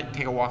means I might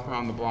take a walk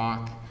around the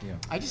block. Yeah.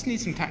 I just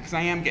need some time, because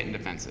I am getting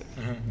defensive.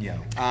 Yeah.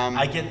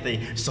 I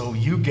get so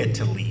you get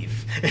to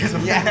leave.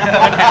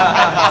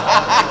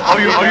 Oh,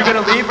 you're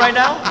gonna leave right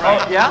now?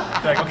 Right. Oh, yeah.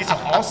 They're like, okay, so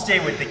I'll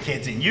stay with the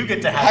kids and you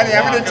get to have Honey, a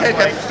I'm walk. going to take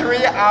like, a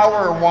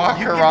 3-hour walk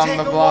You can around take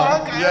the a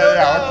block. walk? I Yeah, don't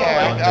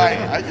yeah, know. okay.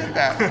 I get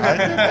that.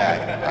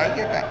 I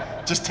get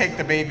that. Just take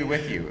the baby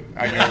with you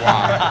on your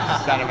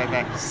walk. Son of a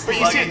thing. But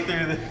you Slug see, it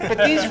through the- but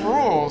these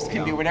rules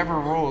can be whatever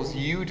rules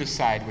you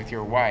decide with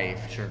your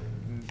wife. Sure.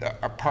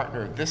 A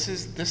partner. This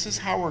is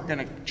how we're going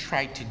to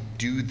try to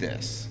do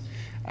this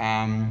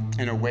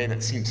in a way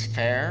that seems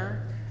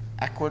fair,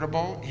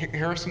 equitable.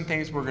 Here are some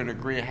things we're going to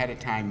agree ahead of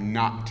time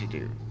not to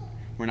do.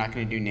 We're not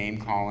going to do name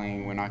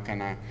calling. We're not going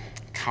to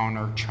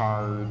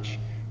countercharge,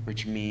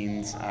 which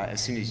means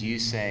as soon as you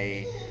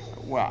say,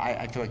 well,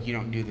 I feel like you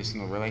don't do this in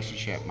the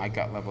relationship, my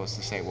gut level is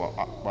to say,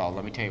 well,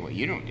 let me tell you what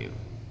you don't do.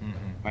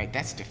 Right?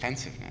 That's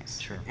defensiveness.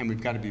 Sure. And we've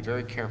got to be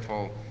very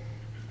careful.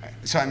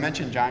 So I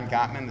mentioned John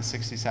Gottman, the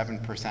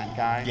 67%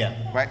 guy.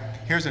 Yeah. Right?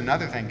 Here's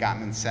another thing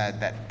Gottman said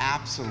that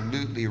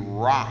absolutely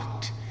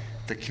rocked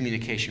the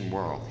communication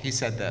world. He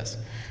said this: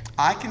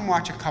 I can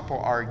watch a couple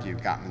argue,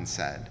 Gottman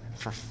said,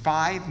 for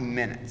 5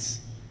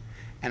 minutes,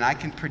 and I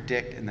can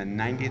predict in the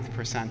 90th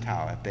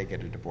percentile if they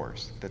get a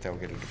divorce, that they'll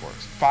get a divorce.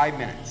 5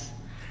 minutes.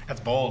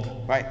 That's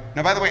bold. Right.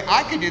 Now, by the way,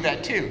 I could do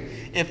that too.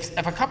 If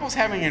a couple's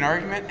having an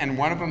argument and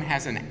one of them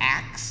has an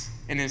axe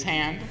in his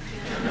hand,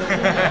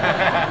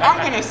 I'm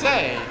going to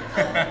say,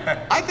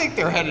 I think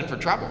they're headed for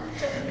trouble.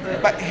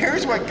 But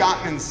here's what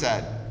Gottman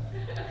said.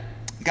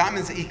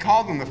 Gottman said, he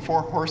called them the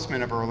 4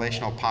 horsemen of a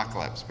relational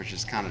apocalypse, which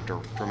is kind of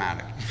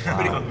dramatic.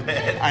 But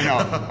I know,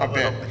 a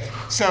bit.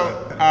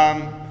 So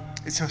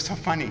it's so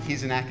funny.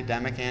 He's an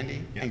academic,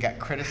 Andy, and got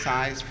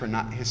criticized for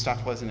his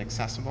stuff wasn't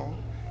accessible.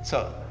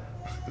 So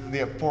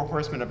the 4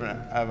 horsemen of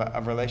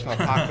a relational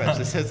apocalypse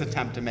is his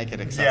attempt to make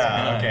it accessible.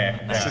 Yeah, okay.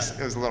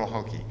 It was a little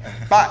hokey.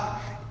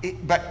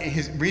 But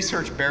his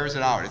research bears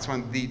it out. It's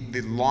one of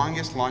the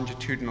longest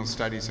longitudinal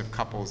studies of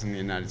couples in the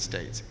United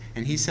States.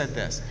 And he said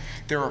this: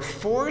 there are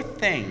 4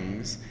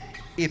 things,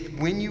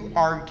 when you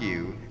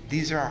argue,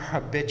 these are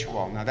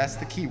habitual. Now that's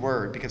the key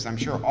word, because I'm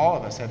sure all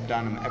of us have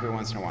done them every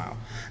once in a while.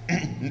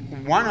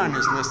 One on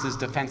his list is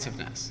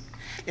defensiveness.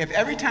 If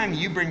every time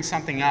you bring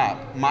something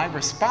up, my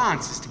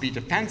response is to be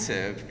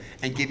defensive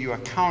and give you a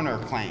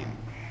counterclaim.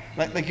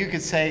 Like you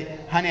could say,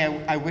 honey,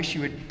 I wish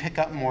you would pick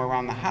up more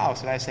around the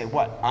house. And I say,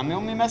 what? I'm the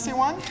only messy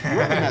one?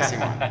 You're the messy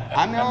one.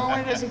 I'm the only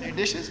one who doesn't do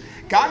dishes?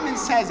 Gottman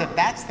says if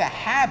that's the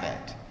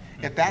habit,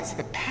 if that's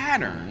the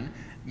pattern,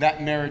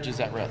 that marriage is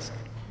at risk.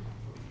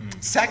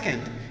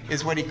 Second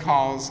is what he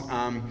calls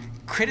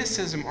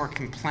criticism or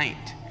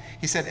complaint.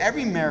 He said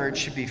every marriage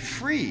should be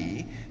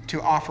free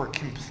to offer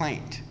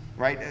complaint.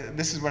 Right?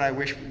 This is what I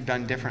wish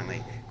done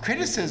differently.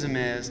 Criticism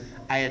is,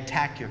 I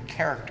attack your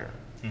character.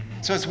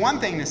 So it's one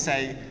thing to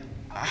say,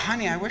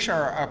 honey, I wish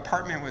our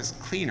apartment was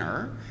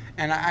cleaner,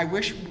 and I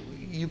wish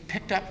you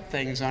picked up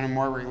things on a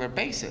more regular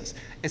basis.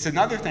 It's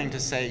another thing to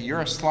say,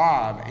 you're a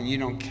slob and you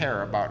don't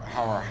care about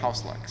how our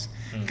house looks.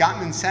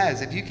 Gottman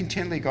says, if you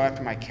continually go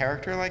after my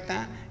character like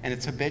that, and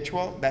it's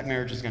habitual, that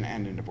marriage is going to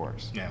end in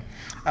divorce. Yeah.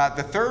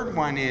 The third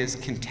one is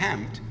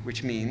contempt,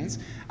 which means,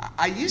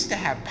 I used to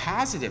have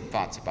positive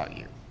thoughts about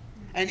you.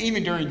 And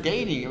even during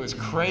dating, it was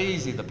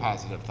crazy, the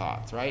positive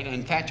thoughts, right? And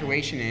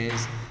infatuation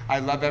is, I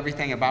love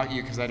everything about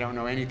you because I don't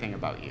know anything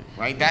about you,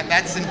 right?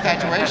 That's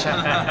infatuation.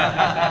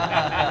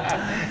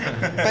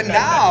 But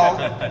now,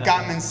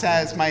 Gottman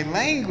says, my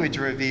language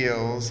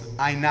reveals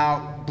I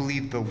now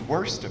believe the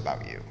worst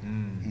about you,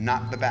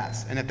 not the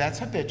best. And if that's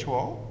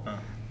habitual,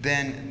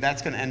 then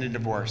that's going to end in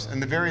divorce.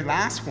 And the very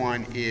last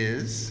one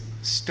is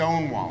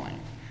stonewalling,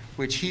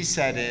 which he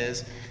said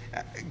is,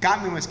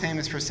 Gottman was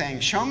famous for saying,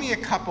 show me a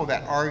couple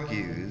that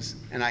argues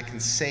and I can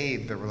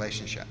save the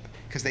relationship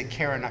because they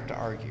care enough to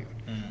argue.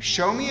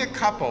 Show me a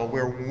couple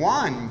where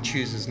one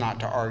chooses not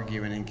to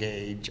argue and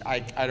engage. I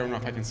don't know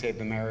if I can save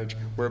the marriage.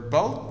 Where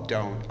both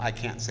don't, I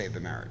can't save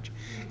the marriage.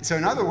 So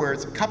in other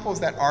words,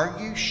 couples that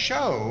argue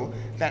show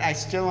that I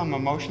still am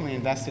emotionally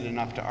invested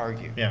enough to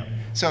argue. Yeah.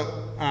 So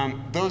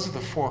those are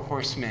the 4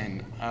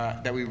 horsemen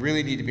that we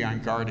really need to be on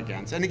guard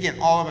against. And again,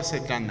 all of us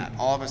have done that.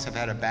 All of us have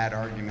had a bad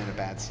argument, a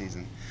bad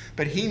season.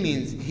 But he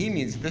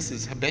means this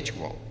is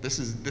habitual. This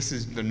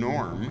is the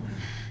norm.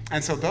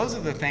 And so those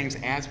are the things,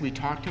 as we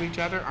talk to each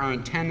other, our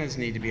antennas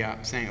need to be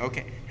up saying,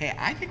 okay, hey,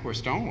 I think we're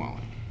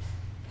stonewalling.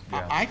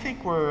 Yeah. I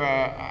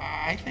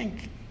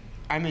think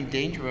I'm in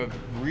danger of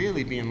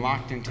really being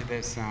locked into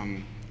this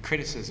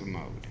criticism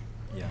mode.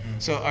 Yeah.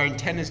 So our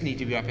antennas need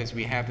to be up as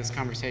we have this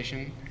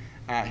conversation.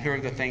 Here are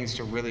the things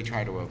to really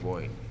try to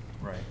avoid.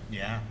 Right.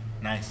 Yeah.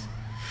 Nice.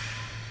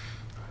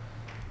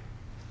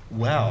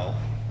 Well,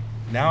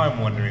 Now I'm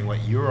wondering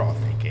what you're all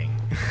thinking.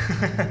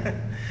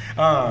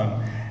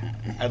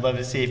 I'd love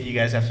to see if you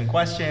guys have some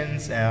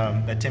questions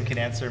that Tim can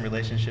answer in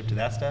relationship to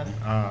that stuff.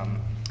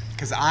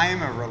 Because I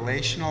am a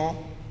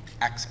relational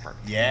expert.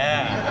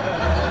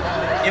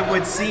 Yeah, it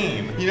would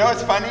seem. You know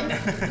what's funny?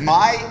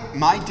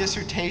 My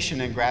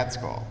dissertation in grad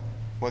school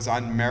was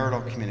on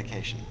marital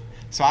communication.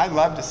 So I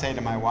love to say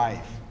to my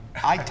wife,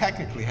 I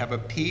technically have a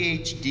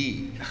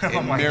PhD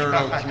in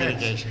marital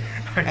communication.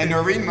 And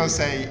Noreen will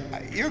say,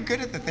 you're good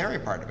at the theory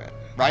part of it,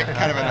 right?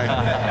 Kind of a like.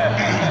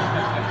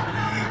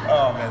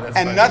 Oh man, that's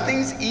And funny.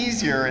 nothing's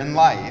easier in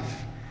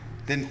life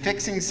than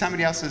fixing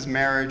somebody else's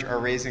marriage or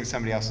raising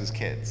somebody else's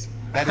kids.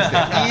 That is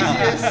the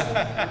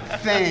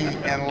easiest thing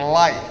in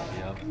life.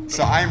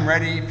 So I'm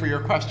ready for your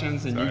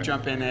questions, and you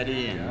jump in,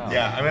 Eddie. And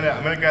Yeah, I'm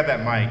gonna grab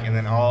that mic and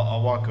then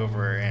I'll walk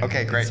over and,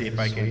 Okay, and great. see if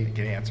I can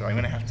get an answer. I'm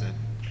gonna have to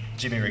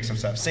jimmy rig some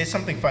stuff. Say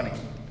something funny.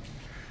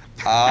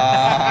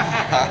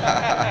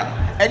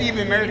 Eddie, you've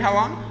been married how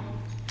long?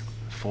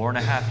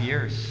 4.5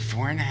 years.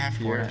 4.5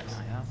 years.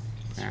 Yeah.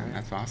 Yeah,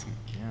 that's awesome.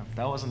 Yeah.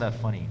 That wasn't that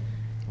funny.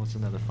 What's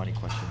another funny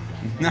question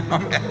you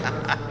got?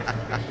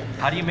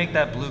 How do you make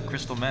that blue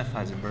crystal meth,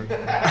 Heisenberg?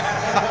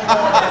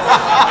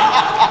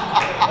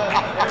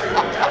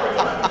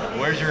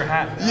 Where's your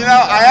hat? You know,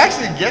 I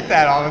actually get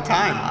that all the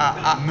time.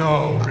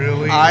 No,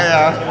 really?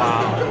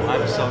 Wow,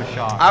 I'm so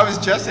shocked. I was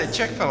just at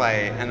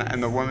Chick-fil-A,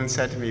 and the woman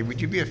said to me,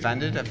 "Would you be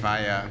offended if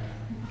I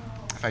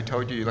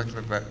told you looked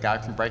like the guy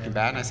from Breaking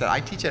Bad?" And I said,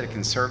 "I teach at a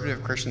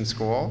conservative Christian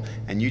school,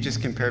 and you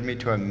just compared me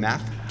to a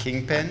meth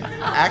kingpin.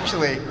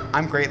 Actually,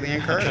 I'm greatly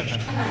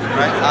encouraged."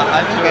 Right?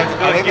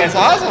 I think that's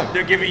awesome.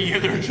 They're giving you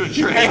their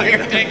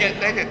Take it.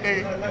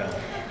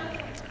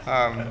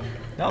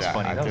 That was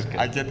funny. That was good.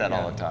 I get that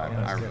all the time.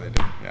 I really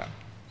do.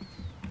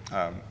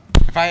 Yeah.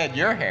 If I had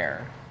your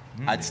hair,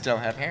 I'd still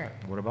have hair.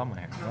 What about my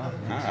hair? Wow.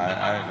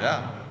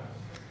 Yeah.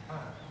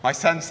 My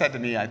son said to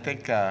me,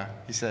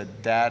 he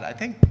said, "Dad, I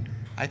think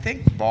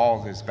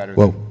bald is better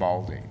than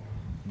balding."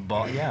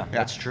 Yeah,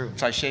 that's true.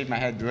 So I shaved my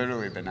head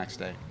literally the next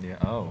day. Yeah.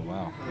 Oh,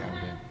 wow.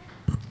 Okay.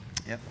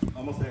 Yep.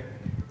 Almost there.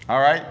 All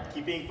right.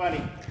 Keep being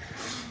funny.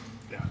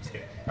 No, I'm just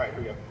kidding. All right,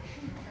 here we go.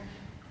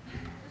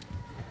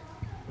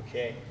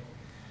 Okay.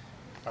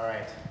 All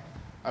right.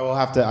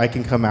 I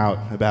can come out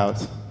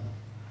about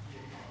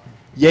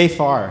yay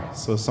far,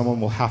 so someone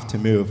will have to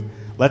move.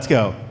 Let's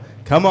go.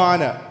 Come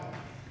on up.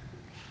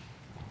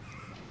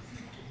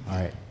 All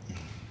right.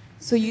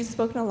 So you've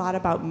spoken a lot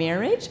about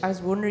marriage. I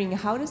was wondering,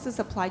 how does this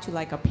apply to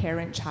like a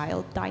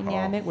parent-child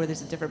dynamic where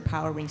there's a different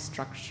power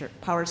structure?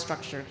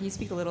 Can you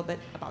speak a little bit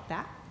about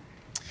that?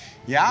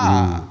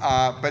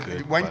 Yeah. But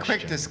Good one question.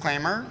 quick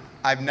disclaimer: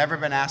 I've never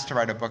been asked to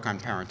write a book on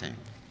parenting.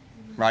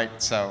 Right.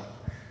 So.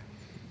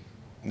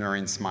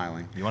 Noreen's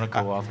smiling. You want to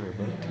co-author a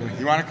book?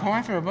 You want to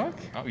co-author a book?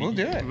 We'll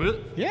do it.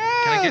 Really?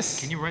 Yes.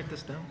 Can you write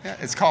this down? Yeah,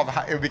 it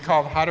would be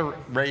called How to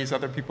Raise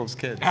Other People's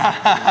Kids. No,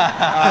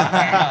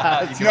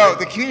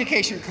 the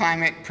communication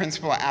climate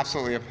principle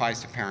absolutely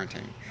applies to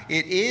parenting.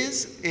 It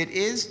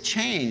is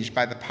changed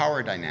by the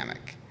power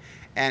dynamic.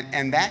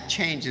 And that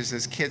changes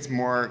as kids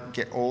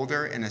get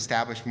older and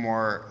establish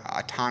more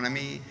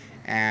autonomy,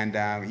 and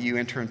you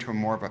enter into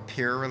more of a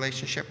peer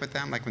relationship with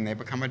them, like when they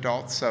become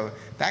adults. So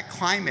that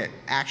climate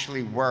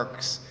actually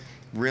works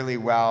really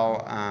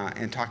well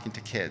in talking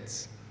to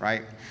kids,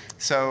 right?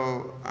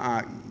 So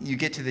you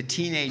get to the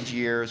teenage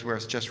years where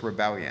it's just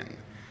rebellion.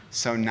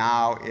 So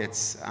now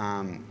it's,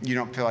 you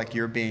don't feel like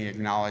you're being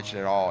acknowledged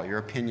at all. Your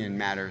opinion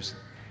matters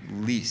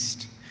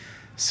least.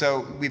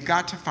 So we've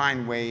got to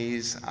find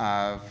ways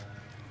of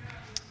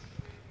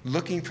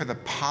looking for the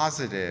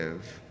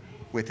positive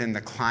within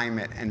the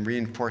climate and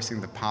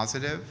reinforcing the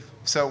positive.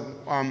 So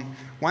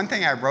one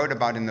thing I wrote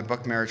about in the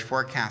book Marriage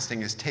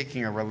Forecasting is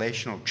taking a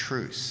relational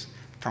truce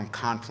from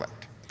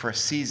conflict for a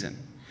season.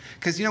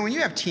 Because when you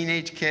have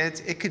teenage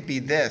kids, it could be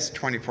this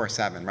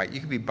 24/7, right? You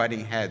could be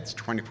butting heads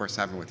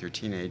 24/7 with your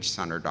teenage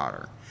son or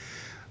daughter.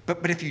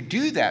 But if you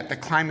do that, the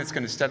climate's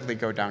going to steadily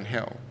go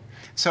downhill.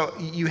 So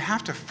you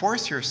have to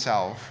force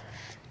yourself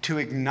to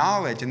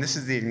acknowledge, and this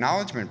is the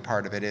acknowledgement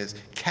part of it, is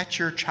catch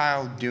your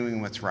child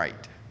doing what's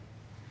right.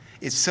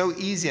 It's so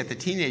easy at the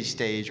teenage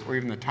stage or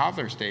even the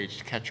toddler stage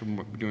to catch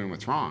them doing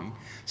what's wrong.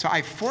 So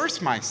I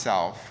force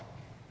myself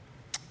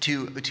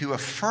to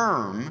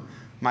affirm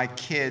my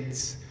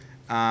kids,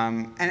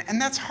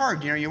 and that's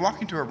hard. You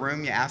walk into a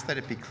room, you ask that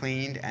it be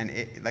cleaned, and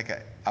like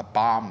a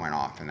bomb went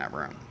off in that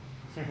room.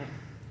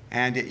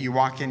 And you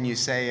walk in, you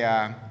say,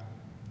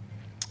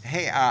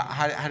 "Hey,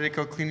 how did it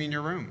go cleaning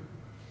your room?"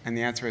 And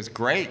the answer is,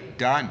 "Great,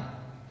 done."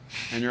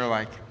 And you're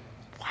like,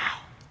 wow.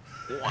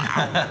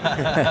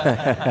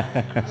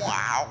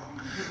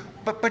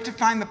 But to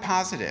find the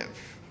positive,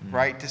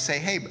 right? To say,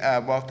 "Hey,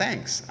 well,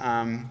 thanks.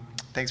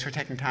 Thanks for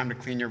taking time to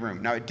clean your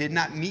room." Now, it did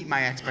not meet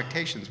my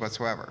expectations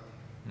whatsoever.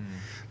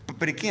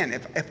 But again,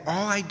 if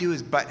all I do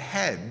is butt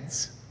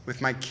heads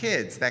with my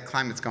kids, that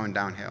climate's going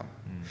downhill.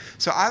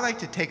 So I like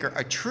to take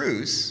a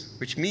truce,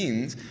 which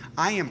means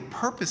I am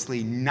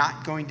purposely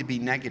not going to be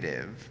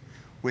negative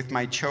with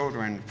my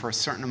children for a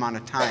certain amount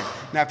of time.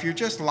 Now, if you're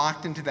just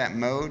locked into that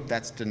mode,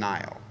 that's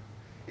denial.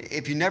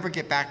 If you never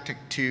get back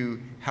to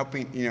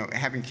helping,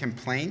 having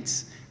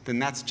complaints, then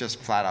that's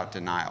just flat out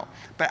denial.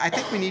 But I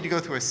think we need to go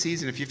through a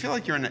season. If you feel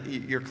like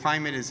your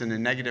climate is in a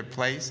negative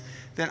place,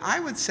 then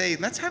I would say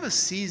let's have a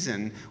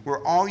season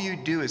where all you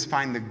do is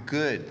find the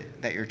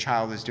good that your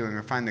child is doing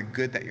or find the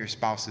good that your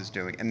spouse is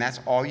doing, and that's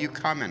all you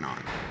comment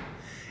on.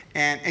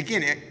 And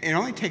again, it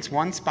only takes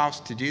one spouse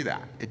to do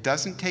that. It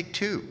doesn't take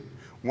two.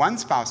 One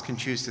spouse can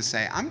choose to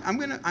say, I'm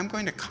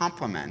going to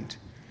compliment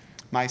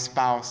my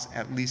spouse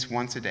at least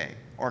once a day,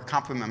 or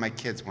compliment my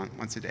kids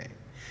once a day.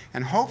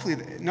 And hopefully,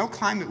 no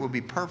climate will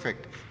be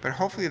perfect, but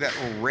hopefully that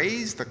will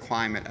raise the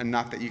climate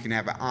enough that you can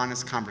have an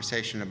honest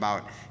conversation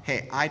about,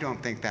 hey, I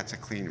don't think that's a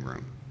clean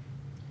room,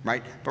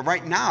 right? But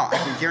right now, I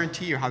can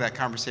guarantee you how that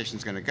conversation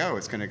is going to go.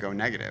 It's going to go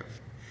negative.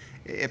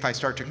 If I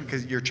start to,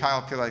 because your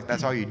child feels like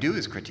that's all you do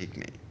is critique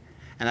me,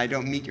 and I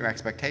don't meet your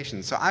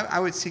expectations. So I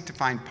would seek to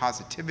find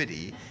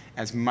positivity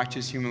as much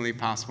as humanly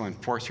possible and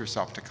force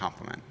yourself to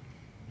compliment.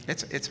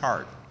 It's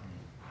hard.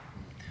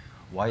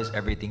 Why is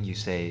everything you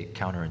say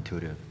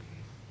counterintuitive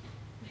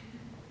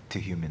to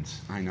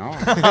humans? I know.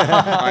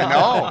 I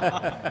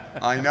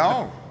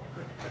know.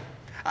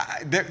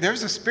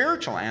 There's a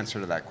spiritual answer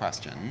to that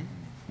question,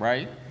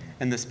 right?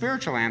 And the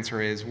spiritual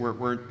answer is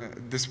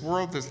this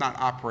world does not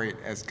operate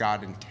as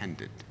God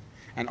intended.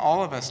 And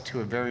all of us,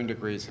 to varying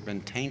degrees, have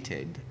been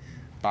tainted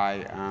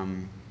by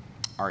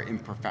our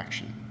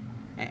imperfection.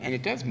 And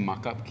it does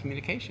muck up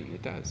communication.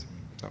 It does.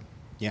 So.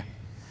 Yeah.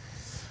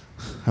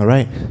 All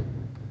right.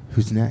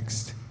 Who's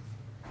next?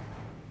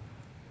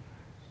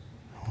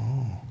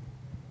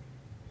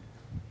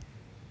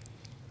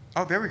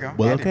 Oh, there we go.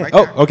 Well, Andy, okay. right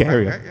Oh, there. okay, here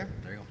we go. Right, yeah.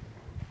 There you go.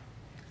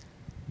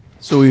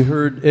 So we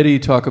heard Eddie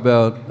talk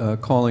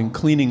about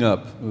cleaning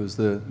up was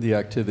the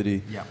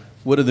activity. Yeah.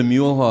 What do the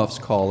Muehlhoffs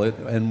call it,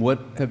 and what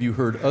have you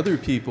heard other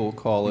people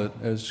call it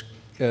as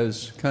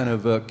kind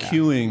of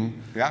cueing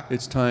Yeah.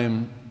 it's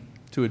time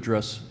to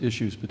address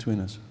issues between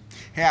us?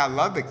 Hey, I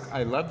love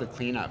the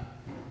cleanup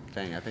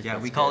thing. I think Yeah,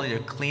 that's we call good.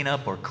 it a clean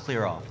up or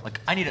clear off. Like,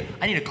 I need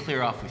to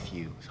clear off with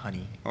you,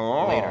 honey.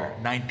 Oh. Later,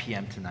 9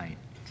 p.m. tonight.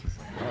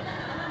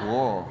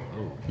 Whoa.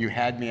 You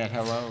had me at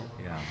hello.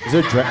 Yeah. Is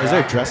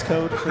there a dress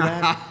code for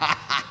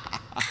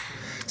that?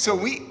 So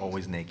we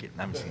Always naked.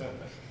 I'm just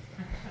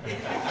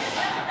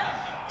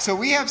So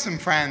we have some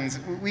friends.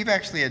 We've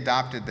actually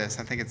adopted this.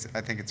 I think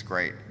it's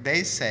great.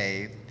 They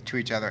say to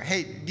each other,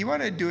 "Hey, do you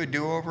want to do a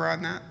do-over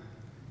on that?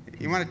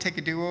 You want to take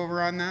a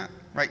do-over on that?"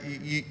 Right?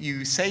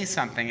 You say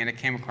something and it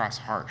came across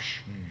harsh.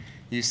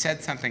 You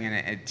said something and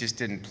it just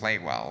didn't play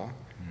well,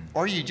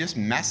 or you just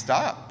messed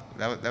up.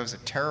 That was a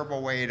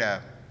terrible way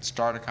to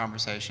start a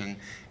conversation.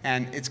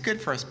 And it's good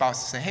for a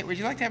spouse to say, "Hey, would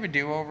you like to have a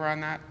do-over on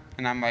that?"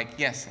 And I'm like,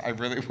 "Yes, I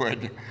really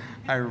would.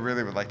 I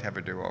really would like to have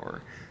a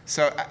do-over."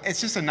 So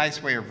it's just a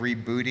nice way of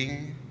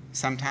rebooting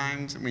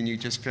sometimes when you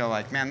just feel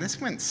like, man, this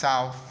went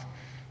south,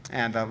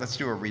 and let's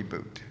do a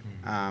reboot.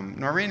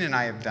 Noreen and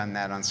I have done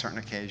that on certain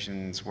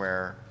occasions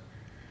where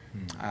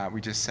we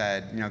just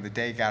said, the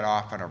day got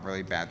off on a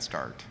really bad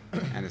start.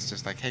 And it's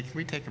just like, hey, can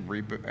we take a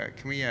reboot?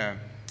 Can we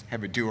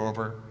have a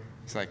do-over?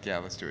 It's like, yeah,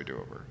 let's do a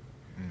do-over.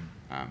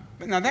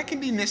 But now that can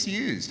be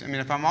misused. I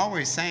mean, if I'm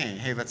always saying,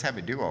 hey, let's have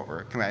a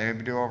do-over. Can I have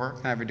a do-over?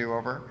 Can I have a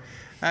do-over?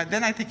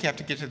 Then I think you have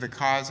to get to the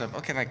cause of,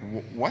 okay, like,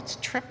 what's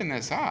tripping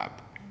this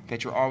up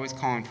that you're always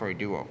calling for a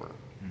do-over?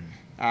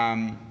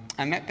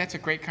 And that's a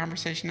great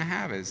conversation to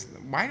have is,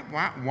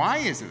 why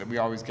is it that we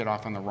always get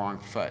off on the wrong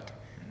foot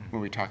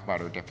when we talk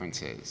about our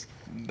differences?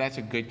 That's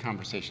a good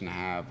conversation to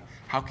have.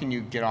 How can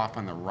you get off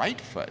on the right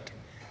foot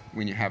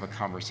when you have a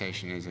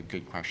conversation is a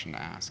good question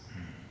to ask.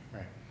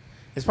 Right.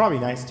 It's probably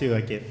nice too,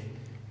 like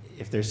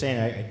if they're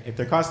saying, if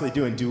they're constantly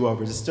doing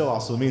do-overs, it still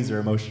also means they're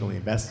emotionally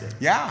invested.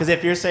 Yeah. Because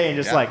if you're saying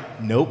just Yeah.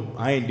 like, nope,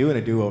 I ain't doing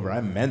a do-over,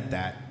 I meant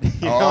that.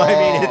 You know what I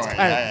mean? It's Oh,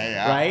 kind of,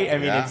 yeah. right? I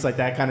mean, Yeah. it's like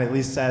that kind of at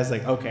least says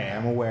like, okay,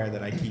 I'm aware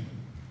that I keep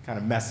kind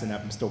of messing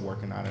up. I'm still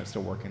working on it.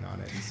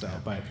 And so,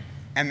 but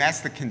And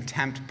that's the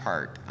contempt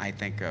part, I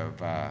think, of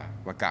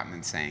what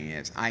Gottman's saying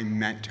is, I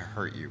meant to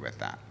hurt you with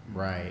that.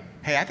 right.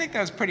 Hey, I think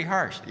that was pretty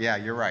harsh. Yeah,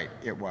 you're right.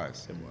 It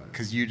was. It was.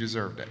 Because you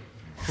deserved it.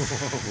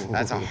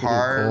 That's a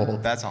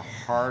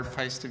hard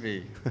place to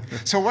be.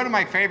 So one of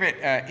my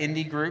favorite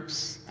indie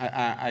groups,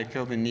 I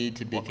feel the need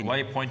to be Why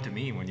you point to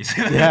me when you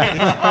say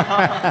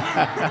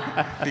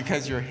that?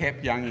 because you're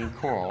hip, young, and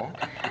cool.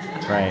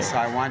 Right. So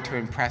I want to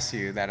impress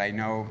you that I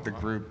know the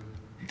group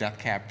Death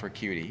Cab for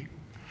Cutie.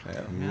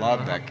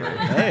 Love that group.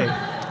 Hey.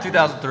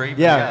 2003.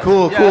 Yeah,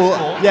 cool. Yeah, it's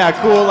cool. Yeah,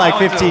 cool. Like I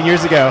went 15 to-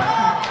 years ago.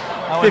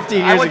 I went-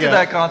 15 I years went ago. to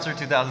that concert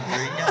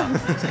 2003. Yeah.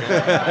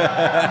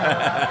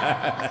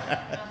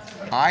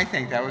 I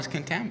think that was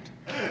contempt.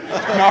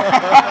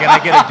 Can I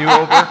get a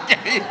do-over?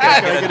 Can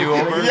I get a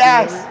do-over?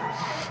 Yes.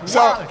 So,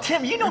 Wow,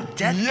 Tim, you know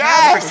Death Cab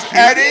yes, for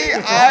Cutie? Eddie,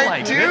 Oh I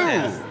my do.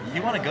 goodness.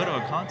 You want to go to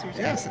a concert?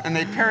 yes, and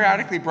they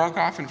periodically broke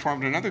off and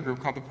formed another group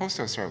called the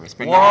Postal Service.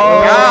 But Whoa.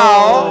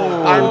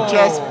 now I'm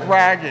just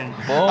bragging.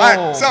 All right,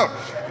 Boom. so,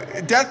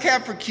 Death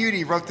Cab for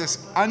Cutie wrote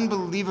this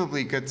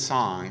unbelievably good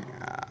song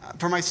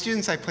For my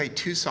students, I play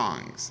 2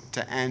 songs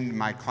to end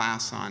my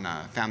class on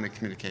family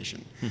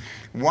communication.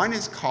 One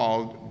is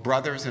called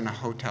Brothers in a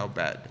Hotel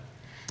Bed.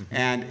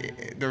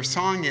 And their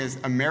song is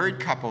a married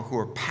couple who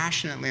are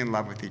passionately in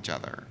love with each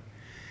other.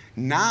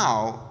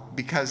 Now,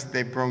 because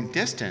they've grown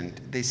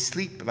distant, they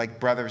sleep like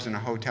brothers in a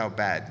hotel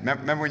bed.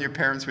 Remember when your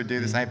parents would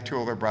do this? I have 2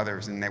 older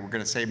brothers, and they were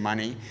going to save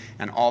money,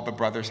 and all the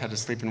brothers had to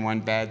sleep in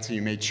one bed, so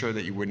you made sure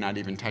that you would not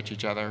even touch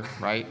each other,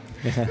 right?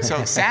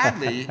 So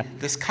sadly,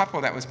 this couple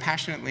that was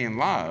passionately in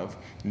love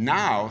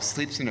now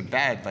sleeps in a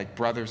bed like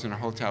brothers in a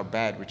hotel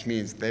bed, which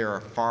means they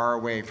are far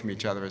away from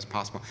each other as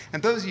possible.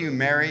 And those of you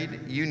married,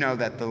 you know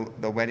that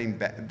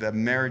the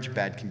marriage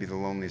bed can be the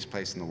loneliest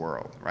place in the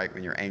world, right?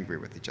 When you're angry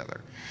with each other.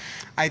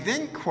 I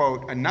then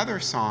quote another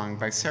song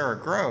by Sarah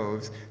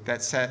Groves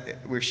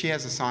where she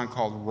has a song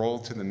called Roll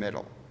to the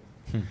Middle,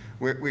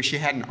 where she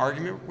had an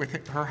argument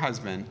with her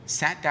husband,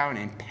 sat down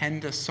and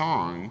penned a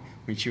song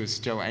when she was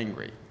still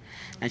angry.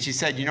 And she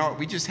said, you know what,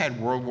 we just had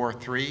World War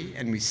III,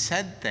 and we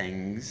said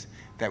things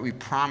that we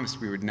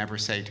promised we would never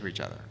say to each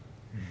other.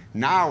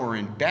 Now we're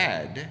in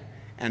bed,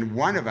 and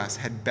one of us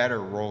had better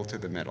roll to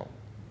the middle.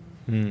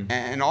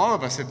 And all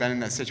of us have been in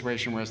that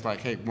situation where it's like,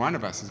 hey, one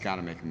of us has got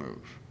to make a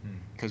move,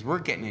 because we're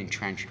getting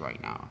entrenched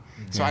right now.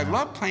 So I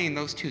love playing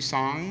those 2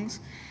 songs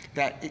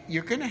that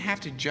you're going to have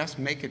to just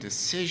make a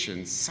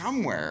decision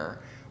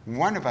somewhere.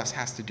 One of us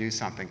has to do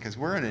something, because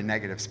we're in a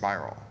negative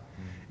spiral.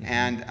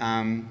 And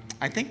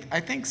I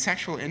think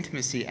sexual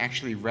intimacy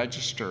actually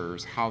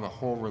registers how the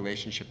whole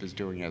relationship is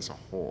doing as a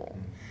whole.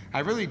 I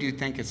really do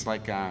think it's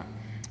like a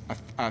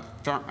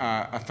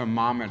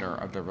thermometer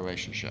of the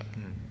relationship.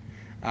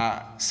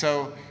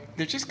 So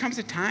there just comes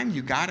a time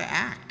you got to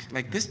act.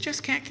 Like, this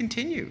just can't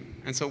continue.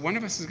 And so one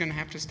of us is going to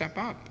have to step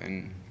up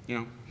and, you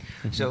know.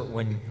 So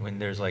when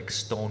there's like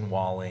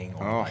stonewalling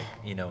or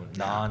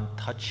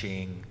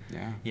non-touching,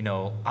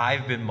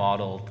 I've been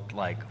modeled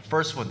like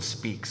first one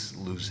speaks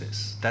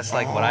loses. That's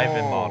like what I've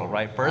been modeled,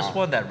 right? First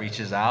one that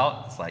reaches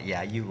out, it's like,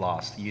 yeah, you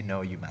lost, you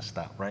messed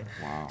up, right?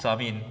 Wow. So I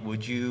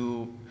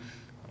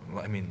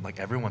mean, like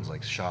everyone's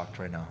like shocked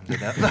right now. Was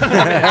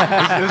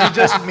it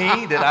just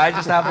me? Did I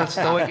just have the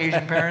stoic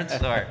Asian parents?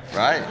 Or,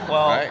 Right.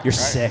 Well, right, You're right.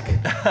 sick.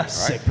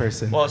 Sick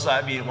person. Well, so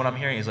I mean, what I'm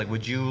hearing is like,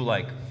 would you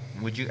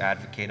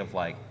advocate of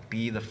like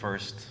be the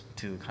first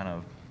to kind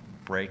of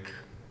break,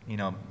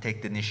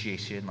 take the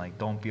initiation? Like,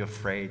 don't be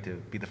afraid to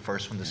be the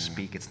first one to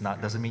speak. It's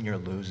not doesn't mean you're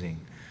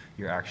losing.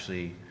 You're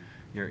actually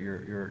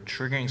you're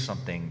triggering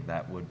something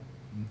that would,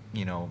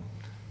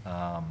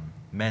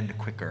 mend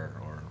quicker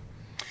or.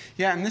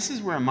 Yeah, and this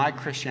is where my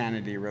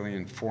Christianity really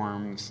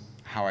informs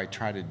how I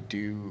try to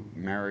do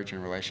marriage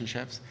and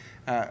relationships.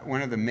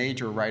 One of the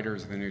major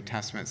writers of the New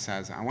Testament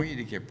says, I want you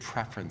to give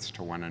preference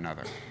to one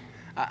another.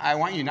 I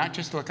want you not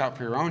just to look out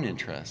for your own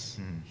interests,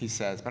 he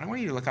says, but I want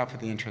you to look out for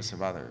the interests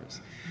of others.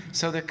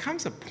 So there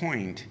comes a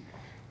point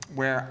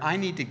where I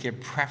need to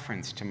give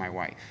preference to my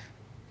wife,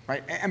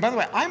 right? And by the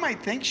way, I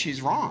might think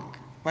she's wrong.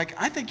 Like,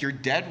 I think you're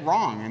dead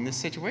wrong in this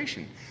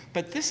situation.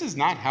 But this is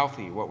not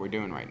healthy, what we're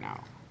doing right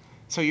now.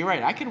 So you're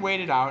right, I could wait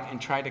it out and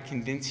try to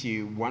convince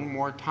you one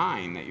more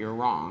time that you're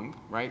wrong,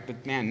 right?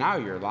 But man, now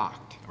you're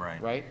locked,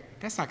 right?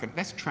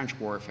 That's trench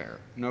warfare.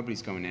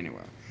 Nobody's going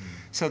anywhere.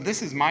 So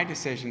this is my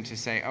decision to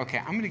say, okay,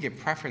 I'm going to give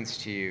preference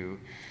to you,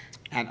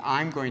 and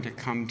I'm going to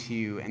come to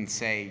you and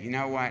say, you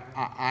know what,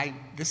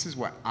 this is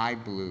what I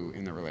blew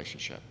in the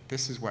relationship.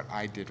 This is what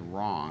I did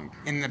wrong.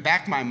 In the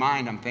back of my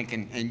mind, I'm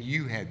thinking, and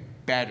you had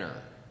better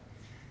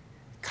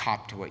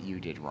cop to what you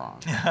did wrong.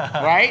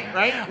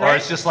 right? Or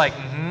it's just like,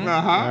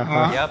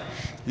 yep.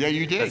 Yeah,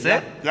 you did.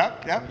 That's it?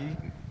 Yep.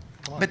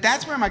 But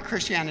that's where my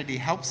Christianity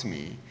helps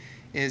me,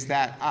 is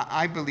that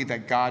I believe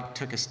that God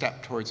took a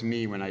step towards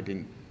me when I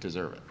didn't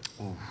deserve it.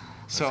 Ooh,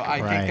 so I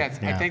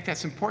think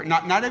that's important.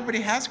 Not everybody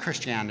has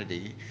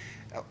Christianity,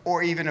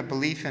 or even a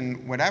belief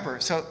in whatever.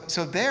 So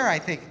there, I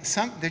think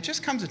there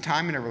just comes a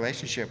time in a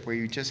relationship where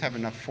you just have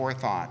enough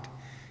forethought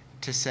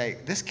to say,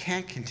 this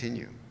can't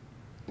continue.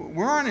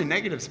 We're on a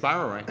negative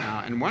spiral right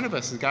now, and one of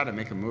us has got to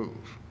make a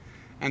move.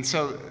 And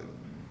so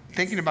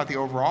thinking about the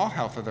overall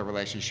health of the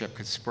relationship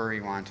could spur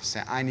you on to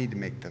say, I need to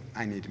make the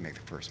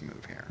first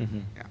move here.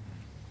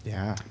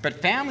 Yeah. But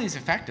families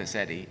affect us,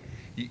 Eddie.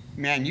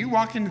 You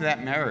walk into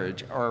that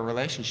marriage or a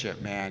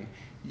relationship, man,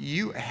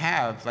 you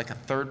have like a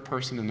third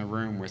person in the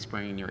room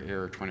whispering in your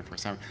ear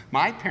 24/7.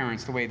 My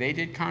parents, the way they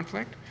did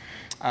conflict,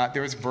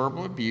 there was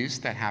verbal abuse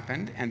that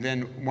happened, and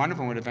then one of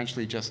them would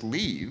eventually just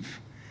leave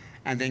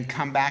and then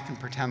come back and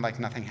pretend like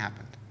nothing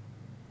happened.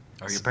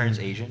 Are your parents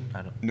Asian?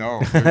 I don't. No,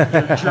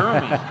 they're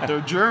German.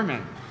 They're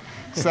German.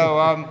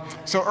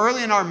 So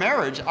early in our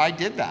marriage, I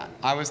did that.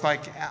 I was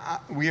like,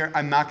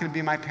 I'm not going to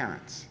be my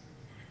parents.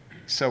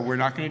 So we're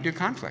not going to do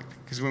conflict.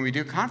 Because when we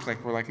do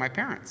conflict, we're like my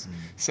parents.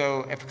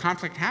 So if a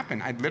conflict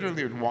happened, I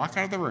literally would walk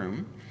out of the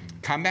room,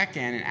 come back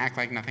in, and act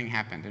like nothing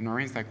happened. And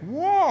Noreen's like,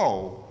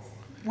 whoa,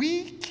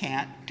 we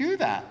can't do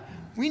that.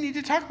 We need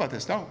to talk about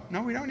this. No,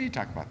 we don't need to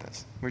talk about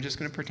this. We're just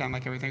going to pretend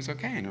like everything's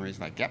okay. And Noreen's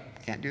like, yep,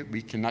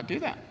 we cannot do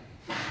that.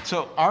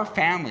 So our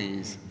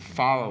families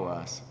follow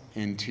us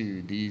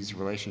into these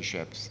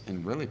relationships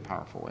in really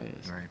powerful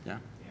ways. Right. Yeah.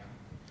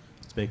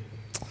 It's big.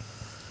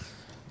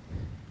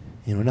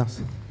 Anyone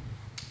else?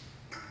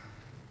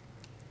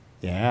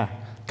 Yeah.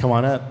 Come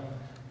on up.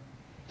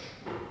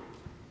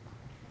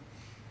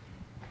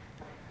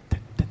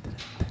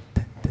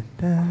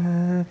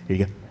 Here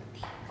you go.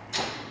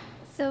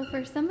 So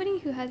for somebody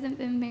who hasn't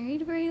been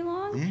married very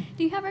long,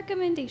 do you have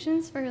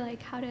recommendations for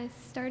like how to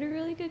start a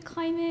really good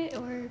climate,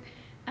 or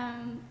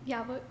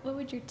what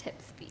would your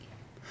tips be?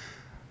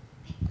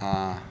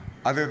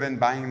 Other than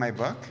buying my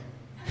book?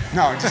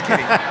 No, just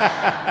kidding.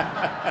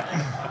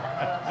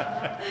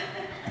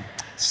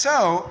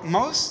 So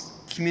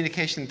most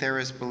communication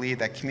theorists believe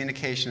that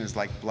communication is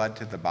like blood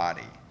to the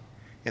body.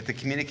 If the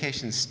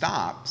communication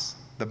stops,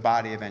 the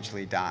body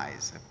eventually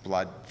dies if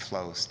blood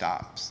flow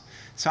stops.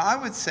 So I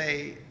would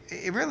say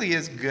it really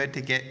is good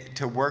to get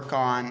to work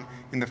on,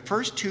 in the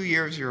first 2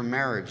 years of your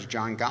marriage,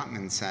 John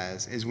Gottman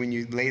says, is when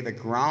you lay the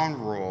ground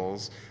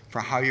rules for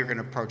how you're going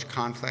to approach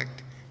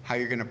conflict, how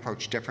you're going to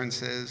approach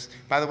differences.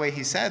 By the way,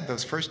 he said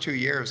those first 2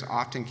 years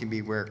often can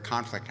be where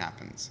conflict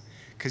happens,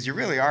 because you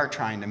really are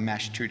trying to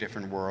mesh two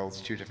different worlds,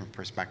 two different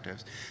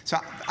perspectives. So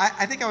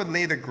I think I would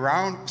lay the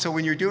ground. So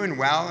when you're doing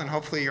well, and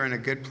hopefully you're in a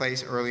good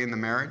place early in the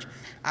marriage,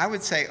 I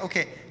would say,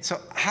 okay, so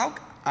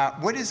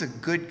what is a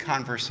good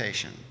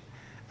conversation?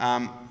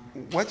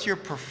 What's your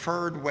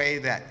preferred way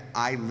that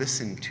I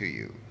listen to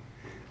you?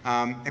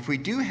 If we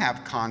do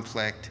have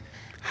conflict,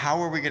 how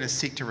are we going to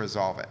seek to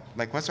resolve it?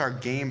 Like, what's our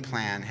game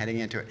plan heading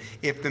into it?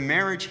 If the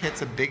marriage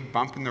hits a big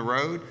bump in the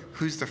road,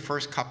 who's the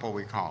first couple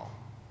we call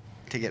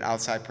to get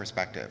outside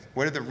perspective?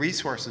 What are the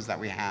resources that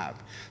we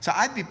have? So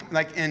I'd be,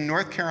 like in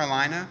North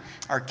Carolina,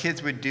 our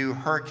kids would do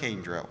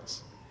hurricane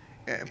drills,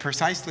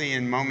 precisely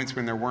in moments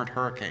when there weren't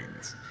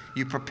hurricanes.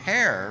 You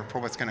prepare for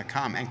what's going to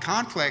come. And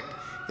conflict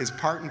is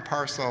part and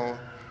parcel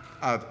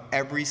of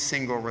every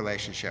single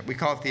relationship. We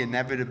call it the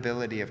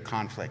inevitability of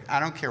conflict. I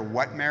don't care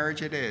what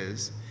marriage it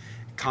is,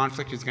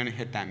 conflict is going to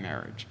hit that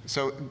marriage.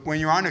 So when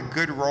you're on a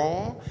good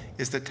roll,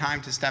 is the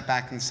time to step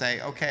back and say,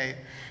 okay,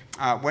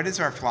 what is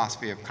our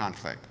philosophy of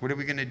conflict? What are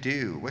we going to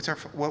do? What's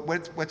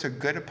a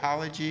good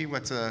apology?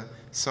 What's a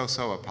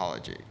so-so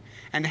apology?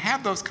 And to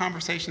have those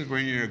conversations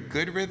when you're in a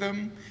good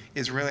rhythm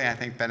is really, I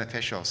think,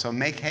 beneficial. So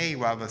make hay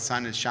while the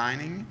sun is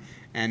shining,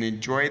 and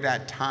enjoy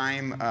that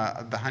time,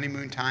 the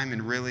honeymoon time,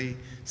 and really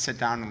sit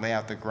down and lay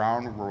out the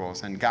ground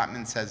rules. And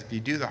Gottman says if you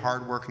do the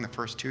hard work in the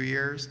first 2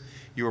 years,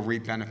 you will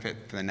reap benefit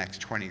for the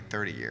next 20,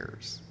 30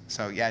 years.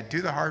 So yeah,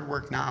 do the hard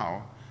work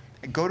now.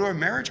 Go to a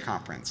marriage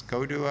conference.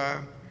 Go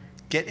to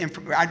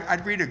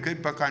I'd read a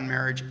good book on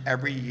marriage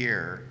every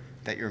year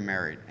that you're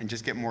married, and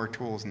just get more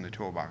tools in the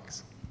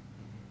toolbox.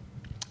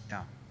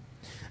 Yeah.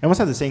 I almost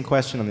have the same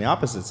question on the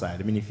opposite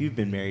side. I mean, if you've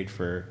been married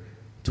for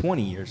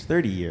 20 years,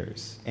 30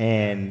 years,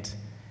 and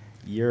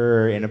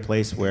you're in a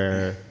place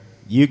where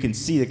you can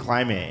see the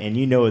climate and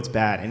you know it's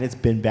bad, and it's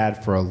been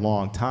bad for a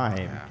long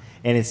time,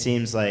 and it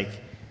seems like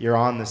you're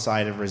on the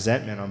side of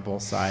resentment on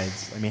both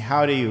sides. I mean,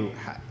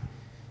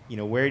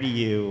 where do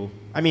you,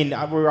 I mean,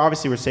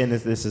 we're saying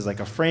this is like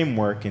a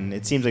framework, and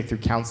it seems like through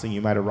counseling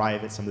you might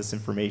arrive at some of this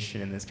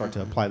information and then start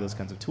to apply those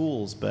kinds of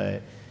tools,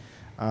 but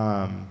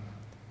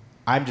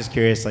I'm just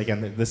curious, like,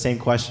 and the same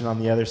question on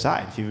the other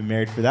side. If you've been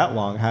married for that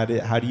long, how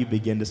do you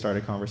begin to start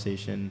a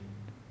conversation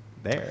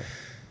there?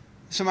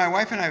 So my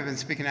wife and I have been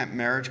speaking at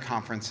marriage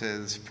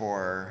conferences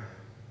for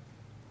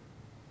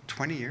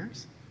 20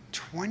 years.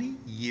 20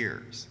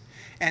 years.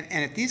 And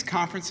at these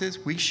conferences,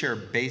 we share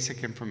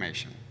basic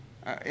information.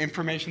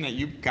 Information that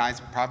you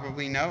guys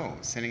probably know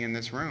sitting in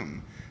this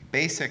room.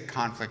 Basic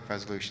conflict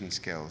resolution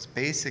skills,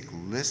 basic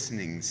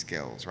listening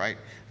skills, right?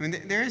 I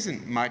mean, there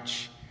isn't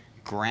much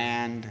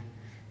grand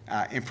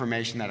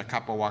information that a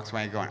couple walks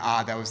away going,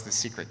 that was the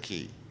secret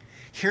key.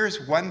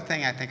 Here's one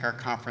thing I think our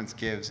conference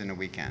gives in a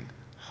weekend: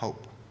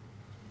 hope.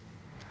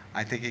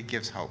 I think it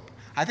gives hope.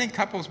 I think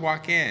couples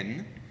walk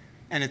in,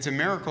 and it's a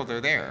miracle they're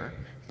there,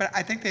 but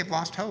I think they've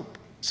lost hope.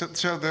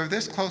 So they're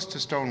this close to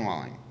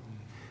stonewalling,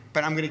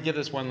 but I'm going to give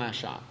this one last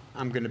shot.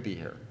 I'm going to be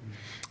here.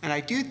 And I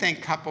do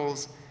think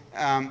couples,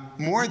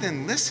 more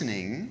than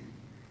listening,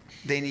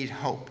 they need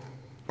hope,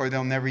 or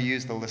they'll never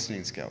use the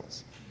listening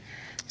skills.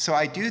 So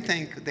I do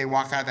think they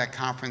walk out of that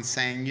conference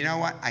saying, you know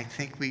what, I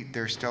think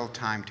there's still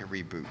time to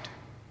reboot.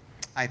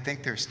 I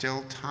think there's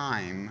still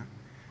time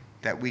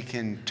that we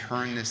can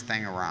turn this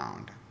thing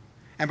around.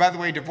 And by the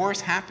way, divorce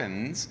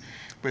happens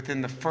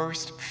within the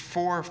first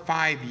 4 or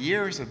 5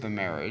 years of the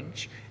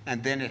marriage,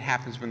 and then it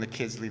happens when the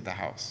kids leave the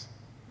house.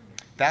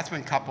 That's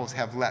when couples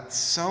have let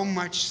so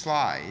much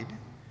slide,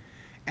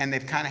 and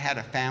they've kind of had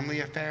a family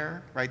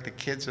affair, right? The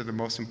kids are the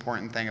most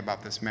important thing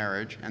about this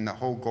marriage, and the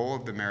whole goal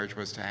of the marriage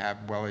was to have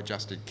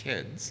well-adjusted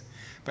kids.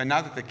 But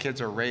now that the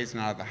kids are raised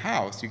and out of the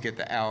house, you get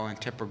the Al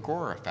and Tipper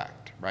Gore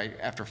effect, right?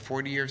 After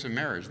 40 years of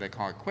marriage, they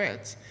call it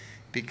quits,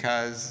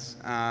 because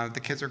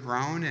the kids are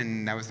grown,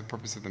 and that was the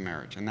purpose of the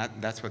marriage, and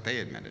that's what they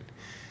admitted.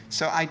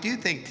 So I do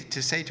think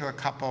to say to a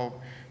couple,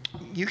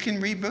 you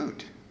can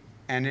reboot,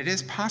 and it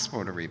is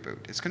possible to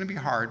reboot. It's going to be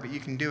hard, but you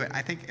can do it.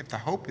 I think if the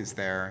hope is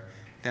there,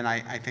 then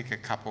I think a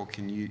couple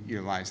can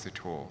utilize the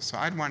tool. So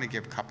I'd want to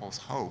give couples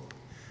hope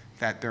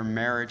that their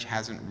marriage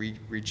hasn't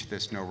reached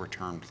this no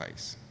return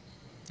place.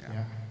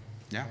 Yeah.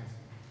 Yeah.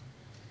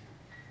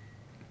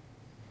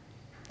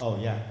 Oh,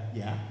 yeah.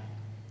 Yeah.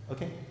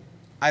 Okay.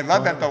 I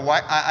love that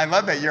I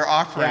love that you're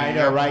offering Yeah, I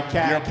know, right?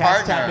 your Cass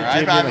partner. tapping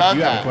Jim, I you're like, love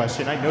you have a that.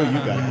 question. I know you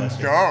got a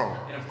question. Go.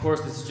 And of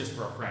course, this is just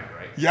for a friend,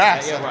 right?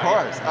 Yes, Yeah, of right.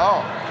 course.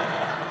 Oh,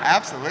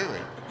 absolutely.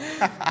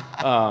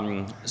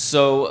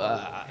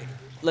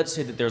 Let's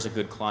say that there's a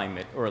good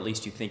climate, or at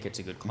least you think it's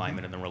a good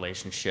climate in the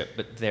relationship,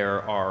 but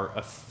there are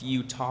a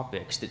few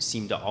topics that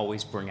seem to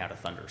always bring out a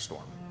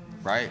thunderstorm.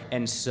 Right.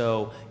 And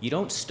so you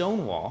don't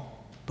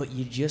stonewall, but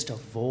you just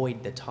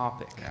avoid the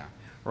topic. Yeah.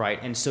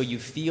 Right? And so you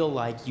feel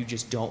like you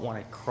just don't want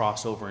to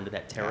cross over into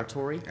that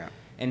territory. Yeah.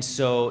 And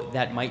so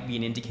that might be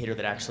an indicator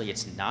that actually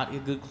it's not a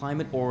good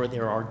climate, or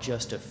there are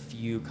just a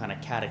few kind of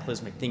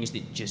cataclysmic things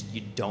that just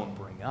you don't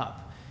bring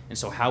up. And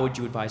so how would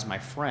you advise my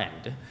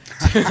friend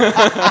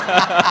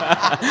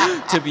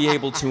to be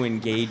able to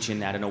engage in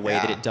that in a way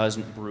that it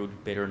doesn't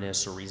brood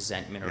bitterness or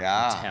resentment or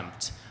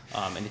contempt,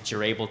 and that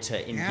you're able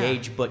to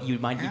engage, but you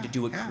might need to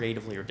do it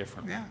creatively or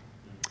differently? Yeah.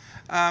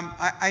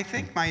 I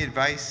think my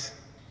advice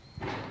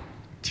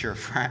to your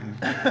friend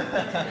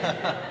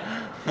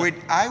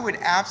I would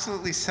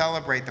absolutely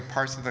celebrate the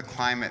parts of the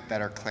climate that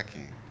are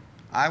clicking.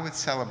 I would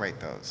celebrate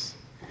those.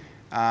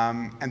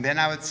 And then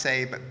I would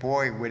say, but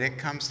boy, when it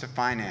comes to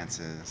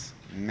finances,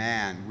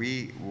 man,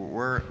 we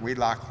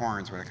lock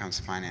horns when it comes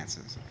to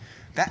finances.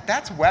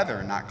 That's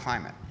weather, not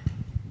climate.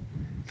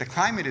 The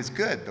climate is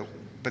good,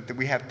 but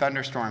we have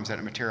thunderstorms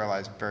that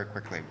materialize very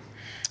quickly.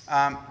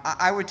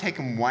 I would take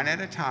them one at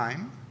a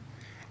time,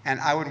 and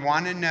I would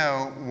want to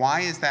know, why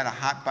is that a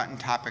hot button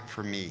topic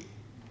for me?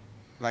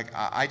 Like,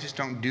 I just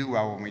don't do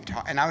well when we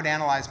talk. And I would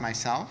analyze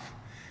myself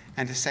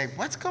and to say,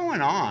 what's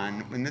going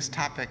on when this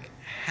topic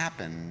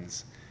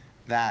happens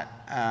that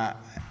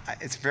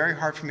it's very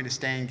hard for me to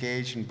stay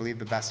engaged and believe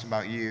the best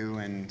about you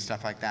and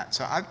stuff like that.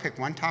 So I'd pick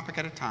one topic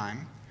at a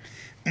time.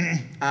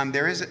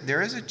 There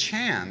is a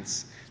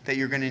chance that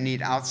you're going to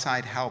need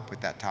outside help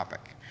with that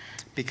topic,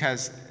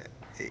 because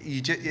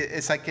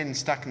it's like getting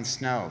stuck in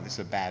snow. This is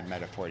a bad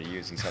metaphor to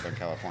use in Southern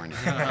California.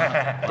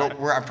 But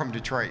I'm from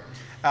Detroit.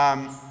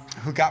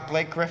 Who got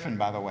Blake Griffin,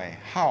 by the way.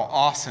 How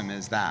awesome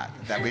is that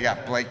we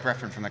got Blake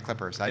Griffin from the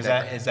Clippers? Is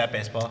that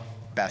baseball?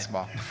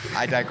 Basketball.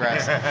 I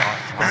digress.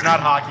 It's not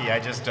hockey. I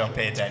just don't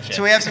pay attention.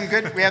 So we have some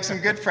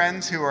good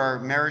friends who are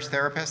marriage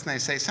therapists, and they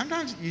say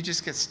sometimes you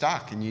just get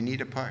stuck and you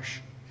need a push,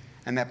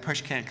 and that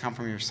push can't come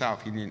from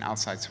yourself. You need an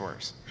outside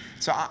source.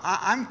 So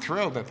I'm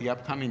thrilled that the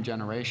upcoming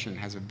generation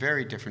has a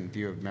very different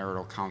view of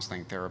marital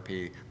counseling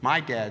therapy.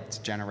 My dad's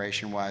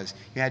generation was,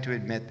 you had to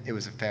admit it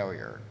was a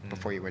failure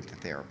before you went to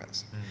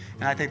therapists.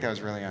 And I think that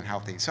was really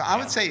unhealthy. So I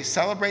would say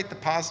celebrate the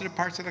positive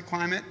parts of the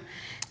climate,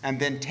 and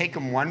then take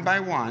them one by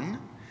one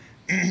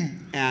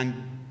and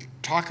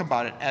talk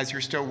about it as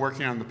you're still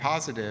working on the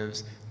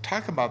positives.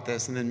 Talk about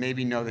this, and then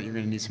maybe know that you're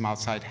going to need some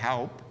outside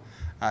help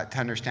to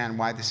understand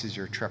why this is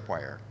your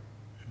tripwire.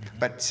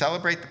 But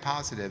celebrate the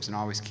positives and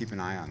always keep an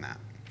eye on that.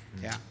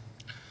 Yeah.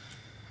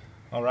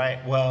 All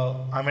right.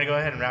 Well, I'm going to go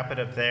ahead and wrap it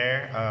up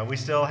there. We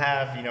still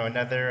have,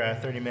 another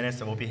 30 minutes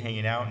that we'll be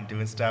hanging out and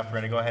doing stuff. We're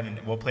going to go ahead and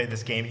we'll play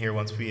this game here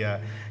once we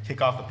kick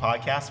off the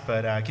podcast.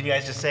 But can you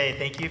guys just say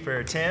thank you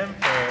for Tim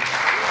for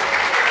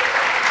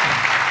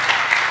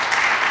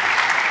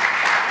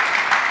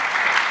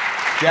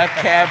Jeff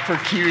Cab for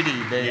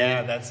Cutie, baby.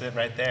 Yeah, that's it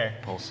right there.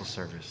 Postal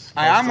Service.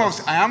 I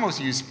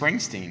almost used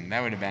Springsteen.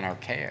 That would have been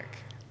archaic.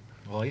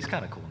 Well, he's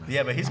kind of cool now.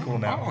 Yeah, but he's cool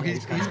now. Oh,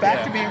 he's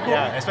back to being cool.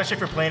 Yeah, especially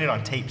if we're playing it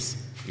on tapes.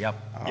 Yep.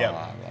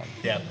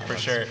 Yeah, for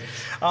sure.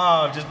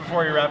 Just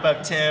before we wrap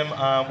up, Tim,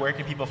 where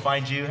can people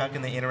find you? How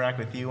can they interact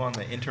with you on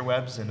the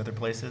interwebs and other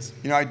places?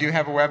 I do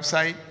have a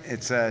website.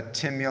 It's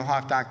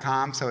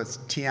timmuehlhoff.com. So it's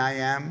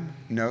TIM,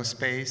 no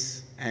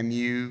space,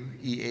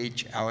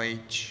 MUEHLHOFF.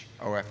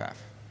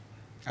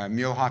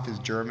 Muehlhoff is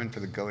German for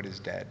the goat is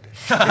dead.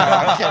 No,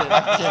 I'm kidding.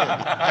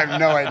 I have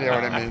no idea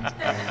what it means.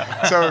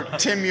 So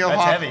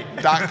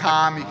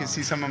timmuehlhoff.com. You can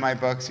see some of my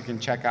books. You can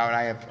check out.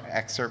 I have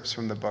excerpts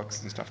from the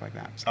books and stuff like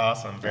that. So.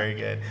 Awesome. Very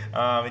good.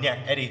 And yeah,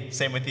 Eddie,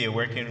 same with you.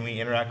 Where can we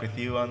interact with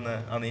you on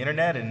the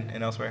internet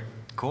and elsewhere?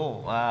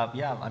 Cool.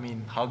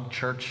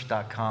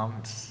 Hugchurch.com.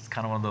 It's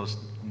kind of one of those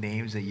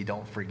names that you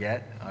don't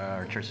forget.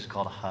 Our church is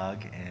called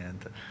Hug. And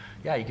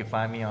yeah, you can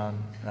find me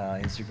on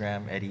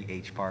Instagram, Eddie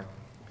H. Park.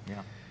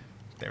 Yeah.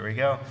 There we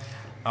go.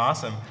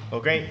 Awesome. Well,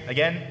 great.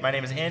 Again, my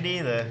name is Andy,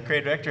 the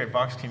creative director at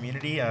Vox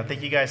Community.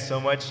 Thank you guys so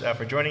much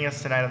for joining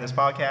us tonight on this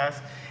podcast.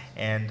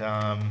 And,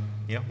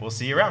 we'll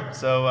see you around.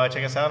 So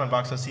check us out on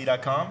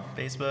voxoc.com,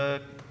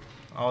 Facebook,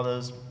 all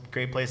those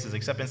great places,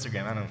 except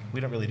Instagram.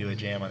 We don't really do a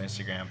jam on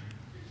Instagram,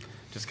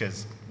 just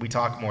because we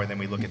talk more than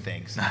we look at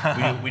things.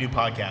 We do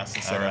podcasts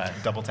instead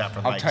of double tap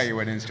for likes. I'll tell you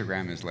what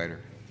Instagram is later.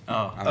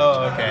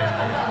 Oh, okay.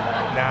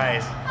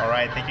 Nice. All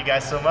right. Thank you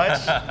guys so much.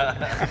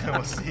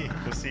 We'll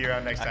see you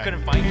around next time. I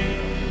couldn't find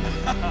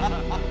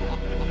you.